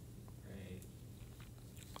 great.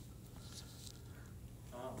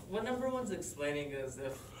 What number 1's explaining is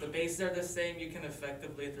if the bases are the same, you can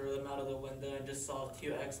effectively throw them out of the window and just solve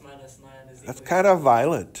 2x minus 9 is equal That's to kind of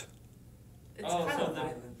violent. It's Oh, kind so of the-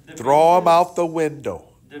 violent. the Throw them bases- out the window.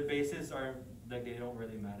 The bases are, like, they don't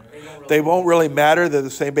really matter. They won't really matter. They're the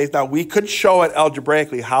same base. Now, we could show it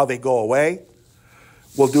algebraically how they go away.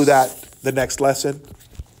 We'll do that the next lesson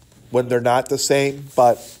when they're not the same.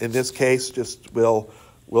 But in this case, just we'll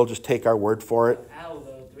just take our word for it. Ow,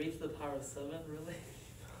 though. 3 to the power of 7, really?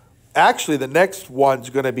 Actually, the next one's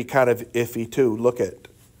going to be kind of iffy, too. Look at,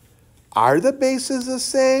 are the bases the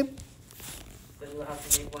same? Then we'll have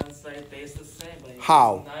to make one side base the same. Like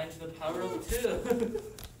How? 9 to the power of 2.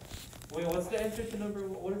 Wait, what's the answer to number,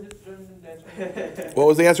 what is it, the answer? What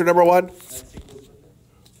was the answer, number 1? X equals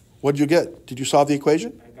what? What'd you get? Did you solve the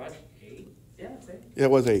equation? I got 8. Yeah, it's 8. Yeah,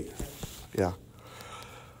 it was 8. Yeah.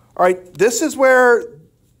 All right, this is where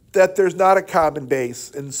that there's not a common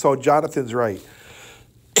base, and so Jonathan's right.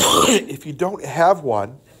 If you don't have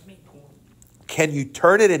one, can you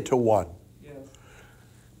turn it into one? Yes.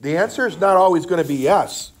 The answer is not always going to be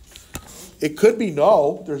yes. It could be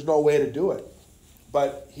no. There's no way to do it.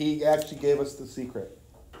 But he actually gave us the secret.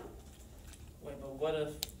 Wait, but what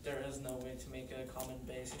if there is no way to make a common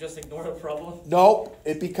base? You just ignore the problem? No,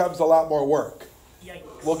 it becomes a lot more work. Yikes.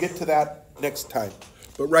 We'll get to that next time.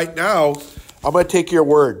 But right now, I'm going to take your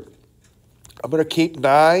word. I'm going to keep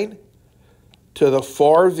 9 to the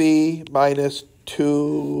 4v minus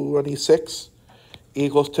 26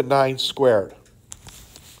 equals to 9 squared.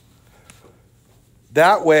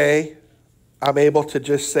 That way, I'm able to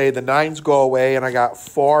just say the 9's go away, and I got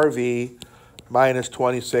 4v minus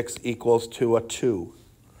 26 equals to a 2.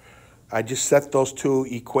 I just set those two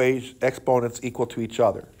exponents equal to each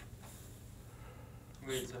other.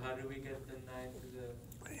 Wait, so how do we get the 9 to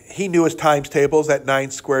the... He knew his times tables, that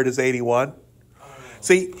 9 squared is 81.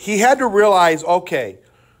 See, he had to realize, okay,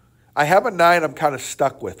 I have a 9 I'm kind of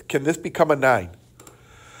stuck with. Can this become a 9?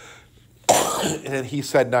 And then he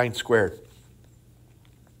said 9 squared.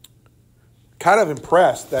 Kind of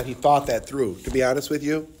impressed that he thought that through, to be honest with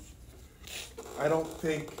you. I don't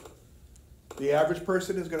think the average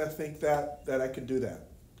person is going to think that I can do that.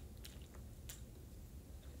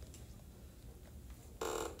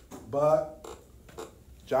 But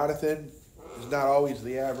Jonathan is not always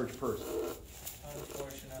the average person.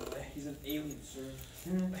 Unfortunately. He's an alien, sir.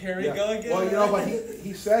 Here we Yeah. go again. Well, you know, but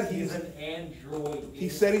he said He's an android. he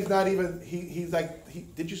said he's not even, he's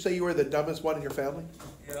like, did you say you were the dumbest one in your family?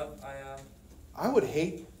 Yep, I am. I would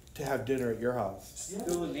hate to have dinner at your house.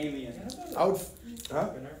 Still an alien. I would, huh?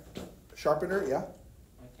 Sharpener, yeah.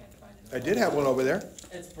 I can't find it. I did have one over there.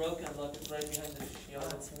 It's broken, look, it's right behind the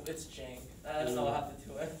shield. It's jank. I don't know what happened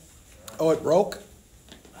to it. Oh, it broke?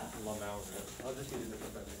 I'll just use it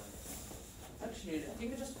for everyone. Actually, I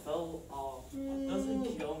think it just fell off. It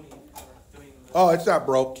doesn't kill me for doing this. Oh, it's not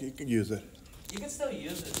broke. You can use it. You can still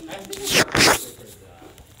use it. I think it's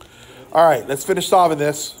All right, let's finish solving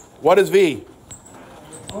this. What is V?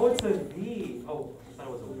 Oh, it's a V. Oh, I thought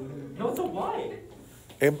it was a Y. No, it's a Y.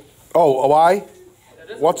 Oh, a Y?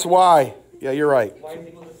 What's Y? Yeah, you're right. Y is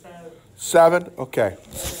equal to 7. 7? Okay.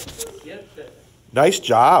 Get that. Nice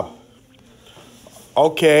job.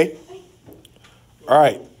 Okay. All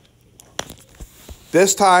right.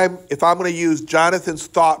 This time, if I'm going to use Jonathan's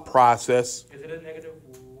thought process, Is it a -1?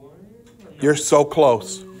 Or no? you're so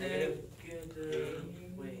close.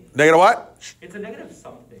 Wait. Negative what? It's a negative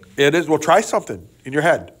something. It is. Well, try something in your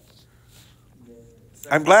head.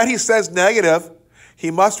 I'm glad he says negative. He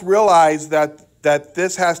must realize that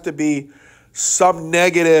this has to be some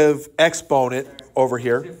negative exponent over Is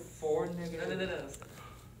here. it 4 negative?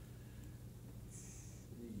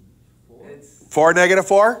 No. 4? It's 4 negative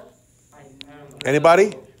 4?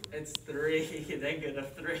 Anybody? It's 3. Negative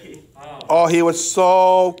 3. Oh, he was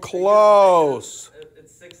so close.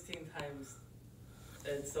 It's 16 times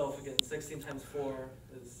itself again. 16 times 4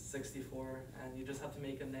 is 64, and you just have to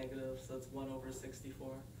make a negative, so it's 1 over 64.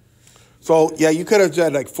 So, yeah, you could have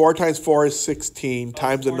said like 4 times 4 is 16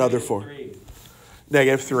 times another 4.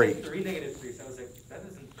 Negative 3. 3 negative 3. So I was like, that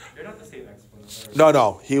isn't. They're not the same exponent.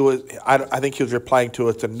 No. He was. I think he was replying to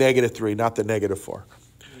it's a negative 3, not the negative 4.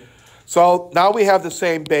 So now we have the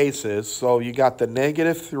same bases. So you got the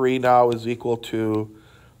negative 3 now is equal to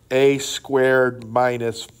a squared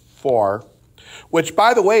minus 4, which,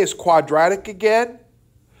 by the way, is quadratic again.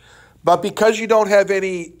 But because you don't have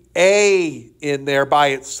any a in there by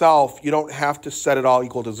itself, you don't have to set it all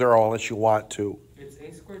equal to 0 unless you want to. It's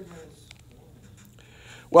a squared minus 1.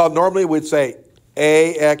 Well, normally we'd say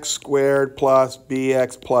ax squared plus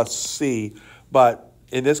bx plus c. But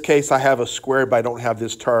in this case, I have a squared, but I don't have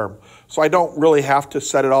this term. So I don't really have to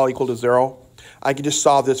set it all equal to 0. I can just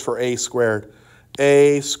solve this for a squared.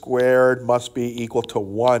 A squared must be equal to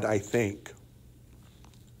 1, I think.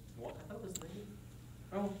 What? I thought it was negative.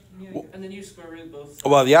 Oh, yeah. And then you square root both sides.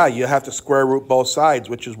 Well, yeah, you have to square root both sides,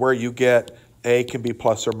 which is where you get a can be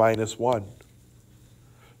plus or minus 1.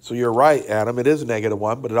 So you're right, Adam. It is negative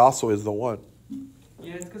 1, but it also is the 1.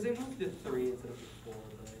 Yeah, it's because they moved the 3 instead of the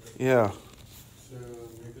 4. Yeah. So,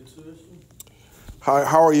 make a solution?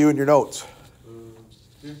 How are you in your notes?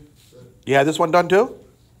 Here. You had this one done too?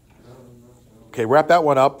 Okay, wrap that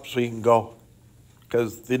one up so you can go.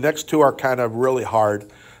 Because the next two are kind of really hard.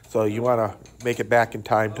 So you want to make it back in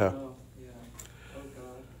time to... Oh, yeah. Oh,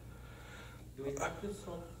 God. Do we have this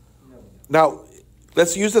one? No. Now,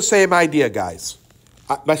 let's use the same idea, guys.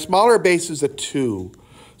 My smaller base is a 2.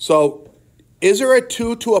 So is there a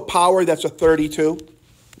 2 to a power that's a 32?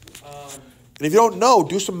 And if you don't know,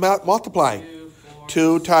 do some multiplying.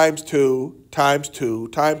 2 times 2 times 2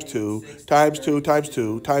 times 2 times 2 times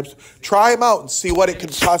 2 times. Try them out and see what it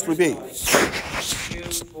could possibly be. 2,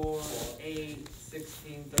 4, 8,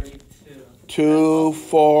 16, 32. 2,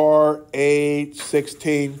 4, 8,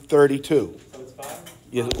 16, 32. So it's 5?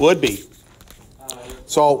 Yes, it would be.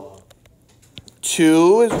 So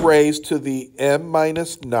 2 is raised to the m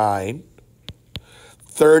minus 9.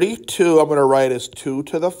 32 I'm going to write as 2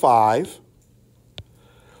 to the 5.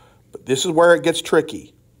 But this is where it gets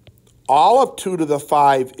tricky. All of 2 to the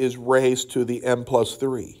 5 is raised to the m plus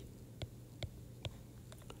 3.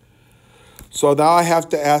 So now I have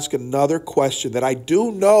to ask another question that I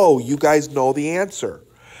do know you guys know the answer.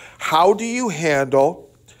 How do you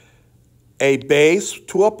handle a base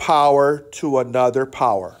to a power to another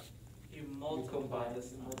power? You multiply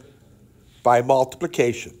this. By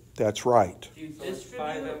multiplication. That's right. Do you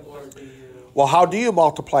distribute or do you... Well, how do you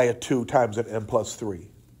multiply a 2 times an m plus 3?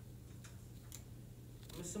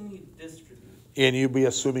 I'm assuming you distribute. And you'd be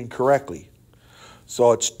assuming correctly.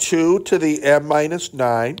 So it's 2 to the m minus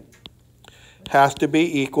 9 has to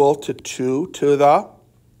be equal to 2 to the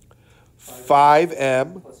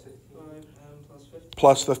 5m Plus 15. 5m plus 15.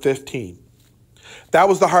 plus the 15. That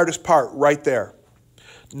was the hardest part right there.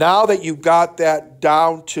 Now that you've got that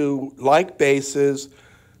down to like bases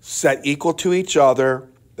set equal to each other,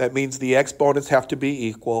 that means the exponents have to be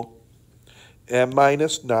equal. M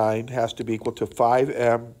minus 9 has to be equal to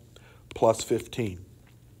 5m plus 15.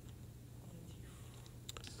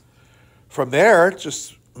 From there, it's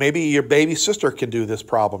just maybe your baby sister can do this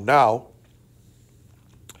problem now.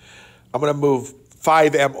 I'm going to move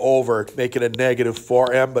 5m over, make it a negative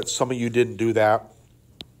 4m, but some of you didn't do that.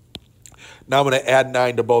 Now I'm going to add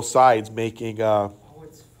 9 to both sides, making Oh,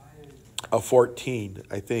 it's 5. a 14,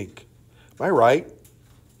 I think. Am I right?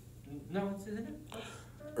 No, it's, isn't it?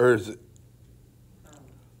 Or is it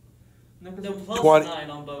No, No, because plus 20 9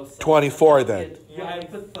 on both sides. 24 then? yeah, I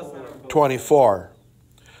put plus 9 on both. 24?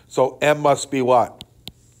 So m must be what?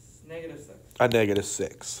 Negative 6. A negative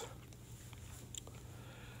 6.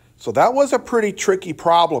 So that was a pretty tricky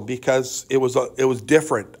problem because it was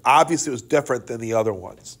different. Obviously, it was different than the other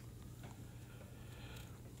ones.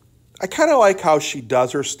 I kind of like how she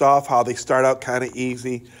does her stuff, how they start out kind of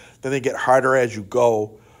easy, then they get harder as you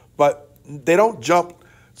go. But they don't jump.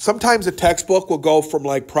 Sometimes a textbook will go from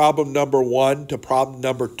like problem number 1 to problem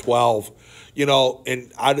number 12, you know,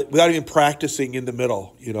 and without even practicing in the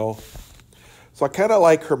middle, you know. So I kind of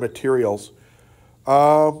like her materials.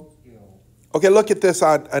 Okay, look at this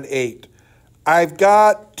on an 8. I've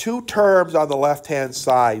got 2 terms on the left-hand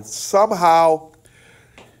side. Somehow,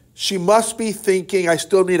 she must be thinking I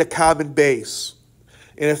still need a common base.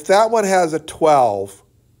 And if that one has a 12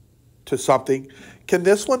 to something, can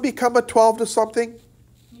this one become a 12 to something?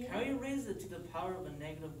 How you raise it to the power of a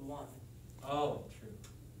negative 1? Oh, true.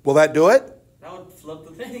 Will that do it? That would flip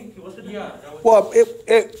the thing, wouldn't it? Yeah, that was. Well,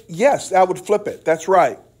 yes, that would flip it. That's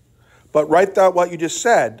right. But write down what you just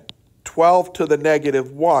said. 12 to the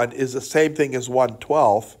negative 1 is the same thing as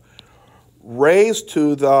 1/12 raised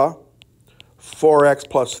to the 4x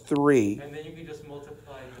plus 3. And then you can just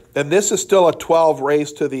multiply. And this is still a 12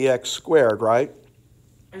 raised to the x squared, right?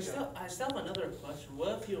 I still have another question.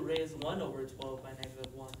 What if you raise 1 over 12 by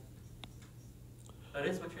negative 1? That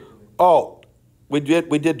is what you're doing. Oh, we did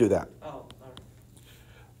do that. Oh, all right.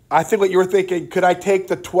 I think what you were thinking, could I take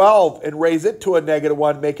the 12 and raise it to a negative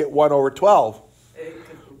 1, make it 1 over 12?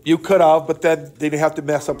 You could have, but then you'd have to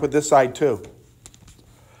mess up with this side too.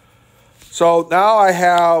 So now I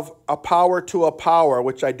have a power to a power,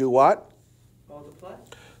 which I do what? Multiply.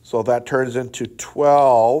 So that turns into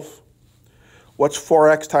 12. What's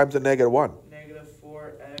 4x times a negative 1? Negative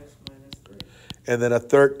 4x minus 3. And then a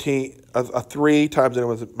 3 times it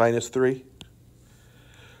was minus 3.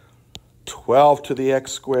 12 to the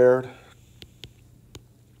x squared.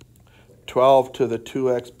 12 to the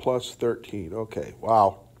 2x plus 13. Okay,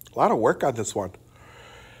 wow. A lot of work on this one.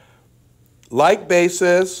 Like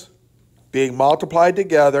bases being multiplied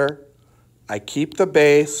together, I keep the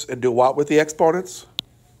base and do what with the exponents?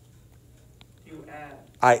 You add.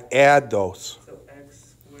 I add those. So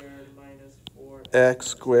x squared minus 4 X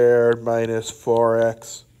squared minus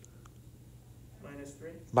 4x minus 3.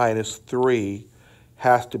 minus 3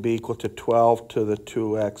 has to be equal to 12 to the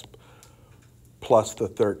 2x plus the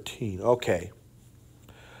 13. Okay.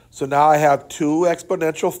 So now I have 2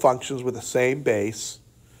 exponential functions with the same base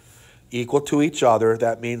equal to each other.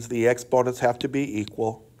 That means the exponents have to be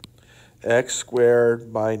equal. X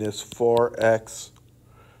squared minus 4x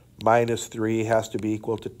minus 3 has to be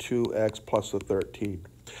equal to 2x plus the 13.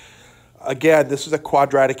 again, this is a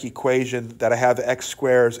quadratic equation that I have the x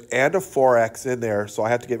squares and a 4x in there, so I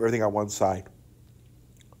have to get everything on one side.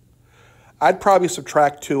 I'd probably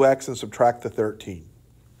subtract 2x and subtract the 13.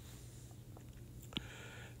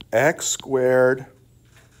 X squared.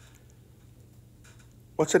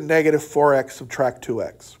 What's a negative 4x subtract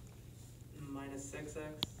 2x? Minus 6x.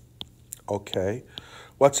 Okay.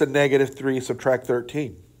 What's a negative 3 subtract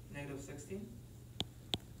 13? Negative 16.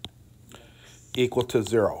 Equal to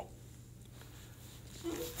 0.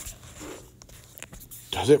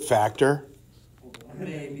 Does it factor?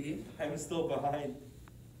 Maybe. I'm still behind.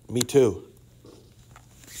 Me too.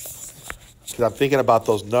 Because I'm thinking about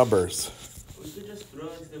those numbers. We could just throw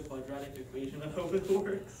into the quadratic equation and hope it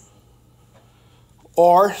works.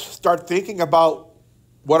 Or start thinking about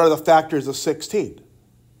what are the factors of 16.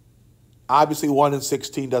 Obviously 1 and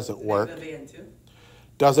 16 doesn't work. Negative 8 and 2.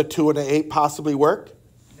 Does a 2 and an 8 possibly work?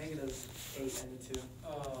 Negative 8 and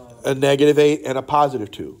 2. A negative 8 and a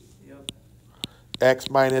positive 2. Yep. X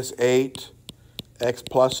minus 8, x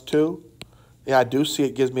plus 2. Yeah, I do see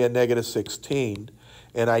it gives me a negative 16.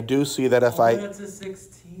 And I do see that if That's a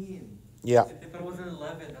 16. Yeah. If it was an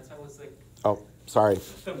 11, that's why I was like, Oh, sorry.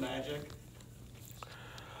 the magic.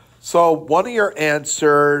 So one of your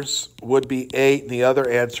answers would be 8, and the other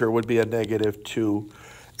answer would be a negative 2.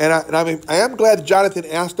 And I am glad Jonathan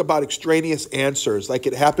asked about extraneous answers, like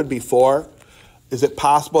it happened before. Is it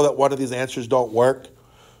possible that one of these answers don't work?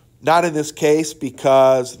 Not in this case,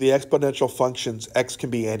 because the exponential functions, x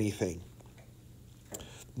can be anything.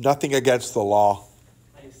 Nothing against the law.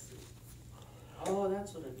 I see. Oh,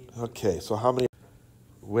 that's what it means. Okay, so how many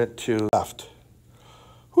went to left?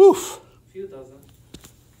 Whew. Few dozen.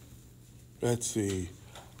 Let's see.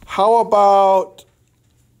 How about,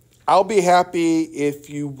 I'll be happy if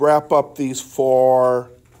you wrap up these 4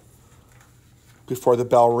 before the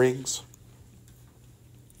bell rings.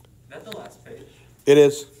 That's the last page. It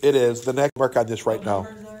is. The next work on this right now.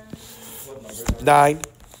 9,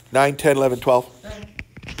 10, 11, 12.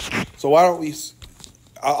 So why don't we,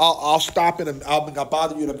 I'll stop and I'll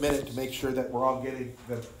bother you in a minute to make sure that we're all getting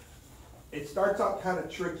the, it starts out kind of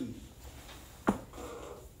tricky.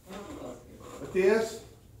 Matthias,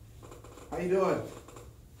 how you doing?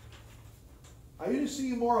 I usually see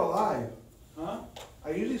you more alive. Huh?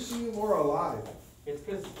 I usually see you more alive. It's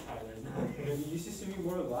because Tyler. You used to see me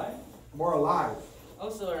more alive? More alive. Oh,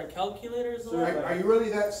 so our calculators So are you really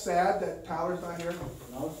that sad that Tyler's not here?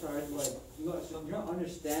 No, sorry, like, so you don't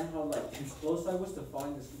understand how, like, close I was to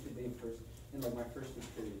falling asleep today in my first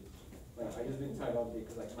week period. Like, I just been tired all day,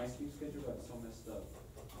 because, like, my sleep schedule got so messed up.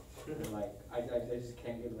 And, like, I just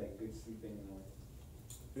can't get, like, good sleep anymore.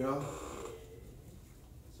 Yeah.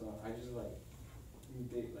 So I just, like,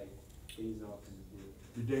 days off in the day.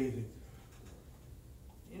 You're dazing.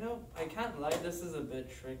 You know, I can't lie, this is a bit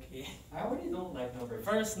tricky. I already don't like numbers.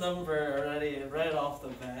 First number already, right off the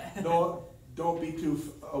bat. No, don't be too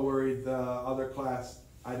worried. The other class,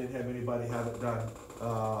 I didn't have anybody have it done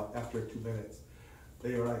after 2 minutes.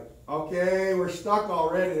 They were like, okay, we're stuck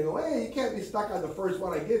already. They go, hey, you can't be stuck on the first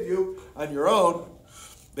one I give you on your own.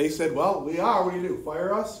 They said, well, we are. What do you do,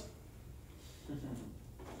 fire us? I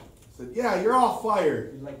said, yeah, you're all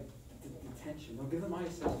fired. You're like, detention. Don't give them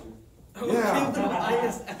ISS, dude. Yeah. Give them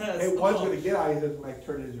ISS. It was going to get ISS when I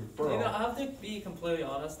turned it into referral. You know, I have to be completely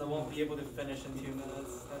honest, I won't be able to finish in 2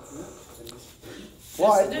 minutes.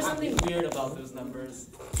 Why? There's something weird about those numbers.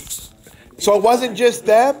 So it wasn't just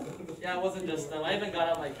them? Yeah, it wasn't just them. I even got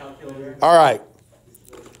out my calculator. All right.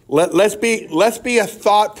 Let's be a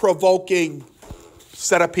thought-provoking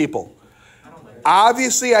set of people.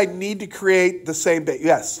 Obviously, I need to create the same base.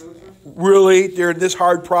 Yes. Really? During this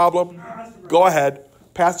hard problem? Go ahead.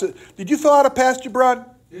 Pass it. Did you fill out a past, Gibran?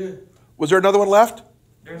 Yeah. Was there another one left?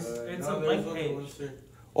 It's No, a there was blank other page. ones there.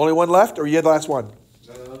 Only one left, or you had the last one?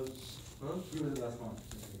 Huh? You were the last one.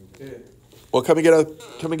 Yeah. Well, come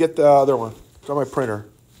and get the other one. It's on my printer.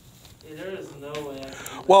 Yeah, there is no way I can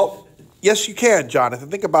do Well, yes, you can, Jonathan.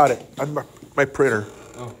 Think about it. On my printer.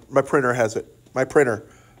 Oh. My printer has it. My printer.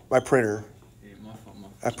 Hey, my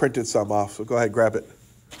fault. I printed some off, so go ahead, grab it.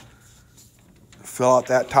 Fill out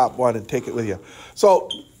that top one and take it with you. So,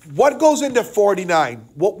 what goes into 49?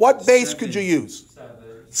 What base could you use?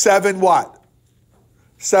 7 what?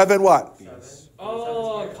 7 what?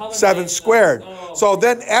 Oh, common 7 base. squared. Oh. So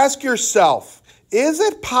then ask yourself, is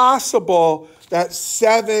it possible that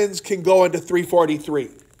 7s can go into 343?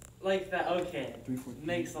 Like that, okay.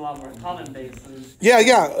 Makes a lot more common bases.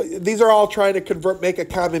 Yeah. These are all trying to make a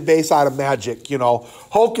common base out of magic,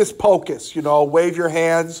 Hocus pocus, wave your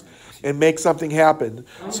hands and make something happen.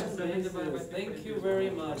 Thank you very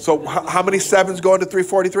much. So how many 7s go into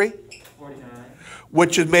 343? 49.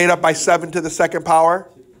 which is made up by 7 to the second power.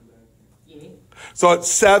 Yeah. So it's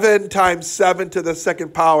 7 times 7 to the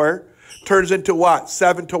second power turns into what?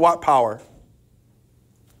 7 to what power?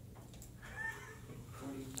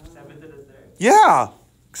 7 to the third. Yeah,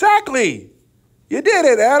 exactly. You did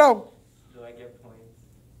it, Adam. Do I get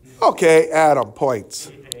points? Okay, Adam,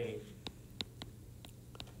 points. Hey.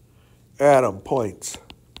 Adam, points.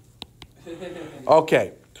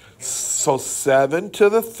 Okay, so 7 to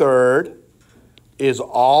the third is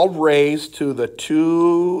all raised to the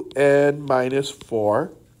 2n minus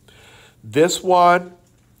 4. This one,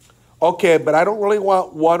 okay, but I don't really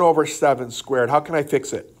want 1 over 7 squared. How can I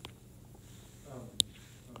fix it?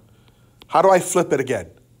 How do I flip it again?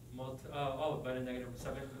 But a negative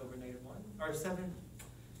 7 over negative 1? Or 7?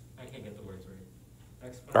 I can't get the words right.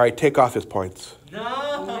 Exponent. All right, take off his points.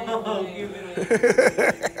 No! Give it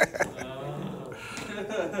away.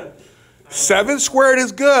 7 squared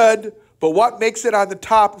is good, but what makes it on the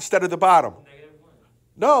top instead of the bottom? Negative 1.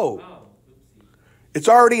 No, Oh, oopsie. it's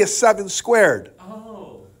already a 7 squared.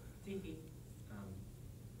 Oh. Tee-hee.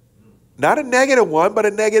 Not a negative 1, but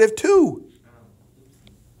a negative 2. Oopsie.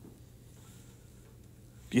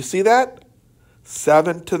 Do you see that?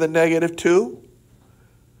 7 to the negative 2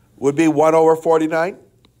 would be 1 over 49.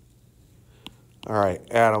 All right,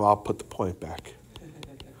 Adam, I'll put the point back.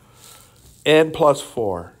 N plus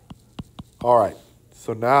 4. All right,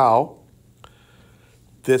 so now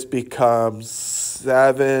this becomes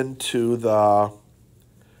 7 to the,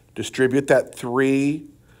 distribute that 3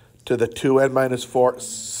 to the 2n minus 4,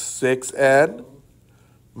 6n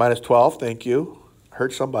minus 12, thank you.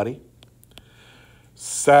 Hurt somebody.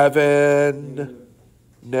 7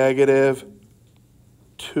 negative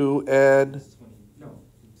 2n No.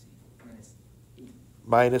 Oopsie. Minus.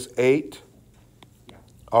 minus 8. Yeah.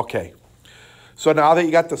 Okay. So now that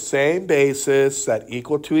you got the same bases set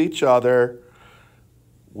equal to each other,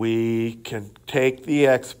 we can take the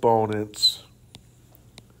exponents,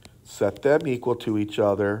 set them equal to each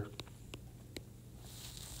other.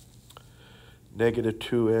 Negative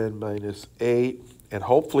 2n minus 8, and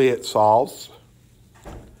hopefully it solves.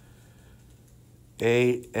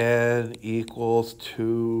 8n equals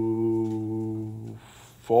to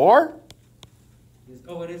 4.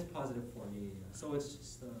 Oh, it is positive 4. Yeah. So it's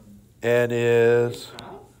just N is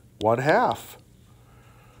half? 1/2.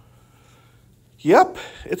 Yep,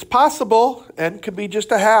 it's possible. N could be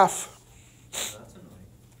just a half. Oh, that's annoying.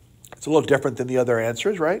 It's a little different than the other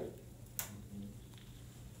answers, right?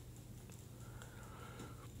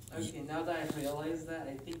 Okay, now that I realize that,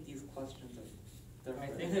 I think these questions are I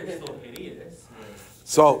different. think they're still hideous.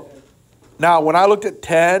 So now when I looked at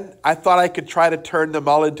 10, I thought I could try to turn them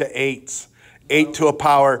all into 8s. 8 to a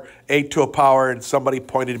power, 8 to a power, and somebody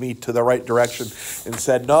pointed me to the right direction and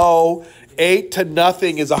said, no, 8 to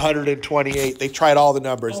nothing is 128. They tried all the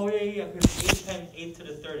numbers. Oh, yeah. Because 8 times 8 to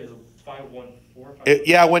the third is 514.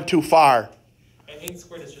 It went too far. And 8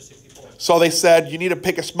 squared is just 64. So they said, you need to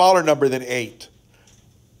pick a smaller number than 8.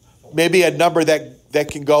 Maybe a number that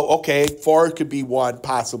can go, okay, 4 could be 1,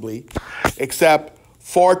 possibly. Except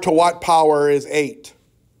 4 to what power is 8?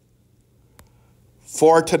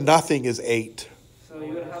 4 to nothing is 8. So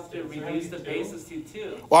you would have to reduce the bases to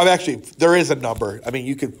 2. Well, actually, there is a number. I mean,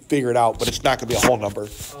 you can figure it out, but it's not going to be a whole number.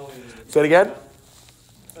 Oh, Say it again?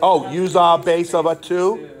 Oh, use a base of a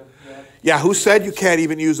 2? Yeah. Yeah, who said you can't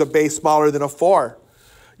even use a base smaller than a 4?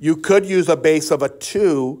 You could use a base of a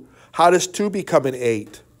 2. How does 2 become an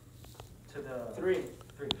 8? To the 3.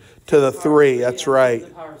 3. To the 3, that's right.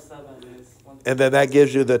 The power of 7 is 1. And then that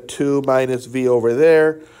gives you the 2 minus v over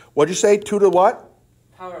there. What'd you say, 2 to what?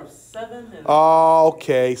 Power of 7 is, Oh,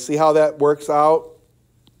 okay. See how that works out?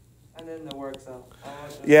 and then the works out.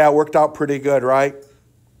 Yeah, it worked out pretty good, right?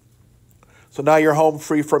 So now you're home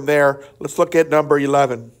free from there. Let's look at number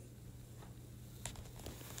 11.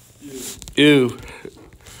 Ooh.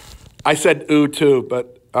 I said ooh too,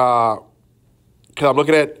 but because I'm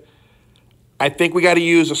looking at, I think we got to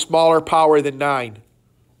use a smaller power than 9.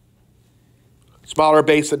 Smaller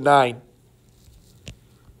base than 9.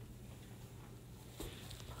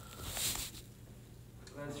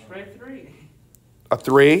 Let's try 3. A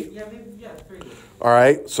 3? Yeah, maybe, 3. All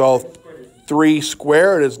right, so 3 squared is 3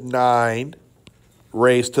 squared is 9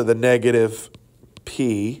 raised to the negative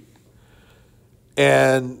p.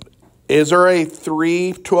 And is there a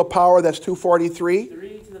 3 to a power that's 243?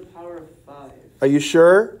 3 to the power of 5. Are you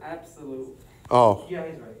sure? Absolute. Oh, Yeah,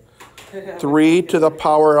 he's right. 3 to the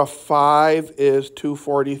power of 5 is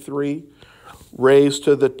 243 raised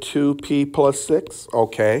to the 2p plus 6.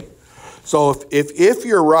 Okay. So if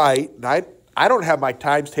you're right, and I don't have my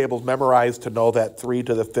times tables memorized to know that 3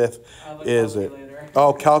 to the 5th I have a is it. calculator.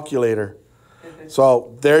 Oh, calculator.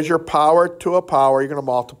 So there's your power to a power. You're going to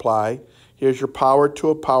multiply. Here's your power to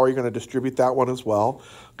a power. You're going to distribute that one as well.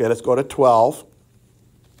 Okay, let's go to 12.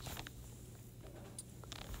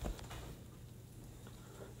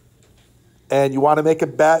 And you want to make a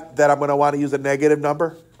bet that I'm going to want to use a negative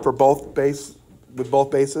number for both base with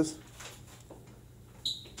both bases?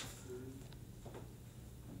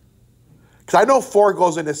 Because I know 4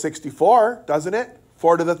 goes into 64, doesn't it?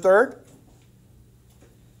 4 to the third.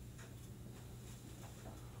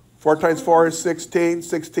 4 times 4 is 16.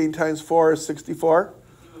 16 times 4 is 64.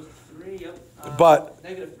 It was 3, yep. But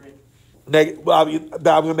 -3. well, I'm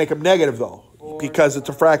going to make them negative, though, because it's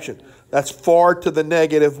a fraction. That's 4 to the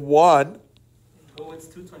negative 1. Oh, it's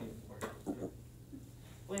 224.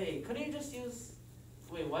 Wait, couldn't you just use...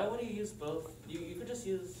 Wait, why would you use both? You could just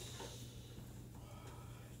use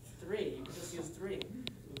 3. You could just use 3.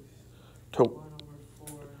 To 1 over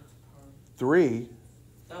 4. 3.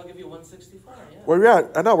 That'll give you 164, yeah. Where are we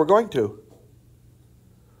at? I know, we're going to.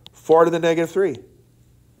 4 to the negative 3.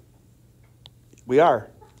 We are.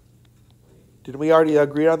 Didn't we already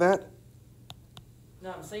agree on that?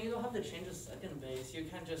 No, I'm saying you don't have to change the second base. You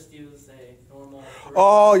can just use a normal 3.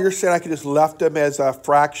 Oh, you're saying I could just left them as a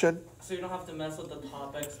fraction? So you don't have to mess with the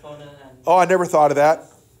top exponent and... Oh, I never thought of that.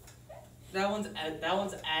 That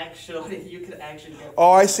one's actually, you could actually get...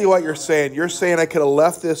 Oh, I see what you're saying. You're saying I could have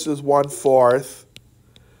left this as 1/4.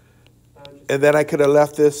 And then I could have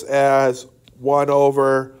left this as 1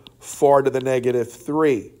 over 4 to the negative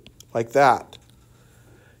 3. Like that.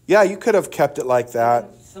 Yeah, you could have kept it like that.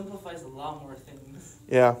 It simplifies a lot more things.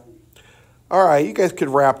 Yeah. All right, you guys could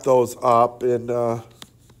wrap those up. And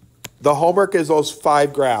the homework is those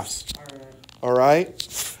 5 graphs. All right. All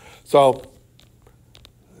right? So,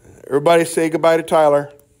 everybody say goodbye to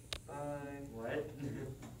Tyler. Bye. What?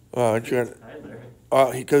 Aren't you gonna,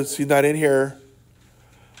 Tyler. because he's not in here.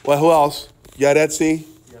 Well, who else? Yadetsi?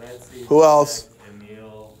 Who else?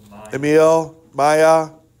 Emil, Maya.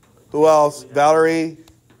 Who else? Valerie.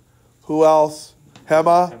 Who else?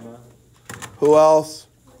 Hema. Who else?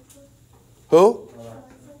 Who?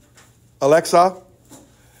 Alexa.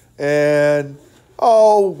 And,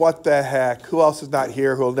 oh, what the heck? Who else is not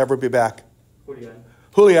here who will never be back?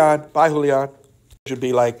 Julian. Bye, Julian. Should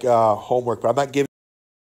be like homework, but I'm not giving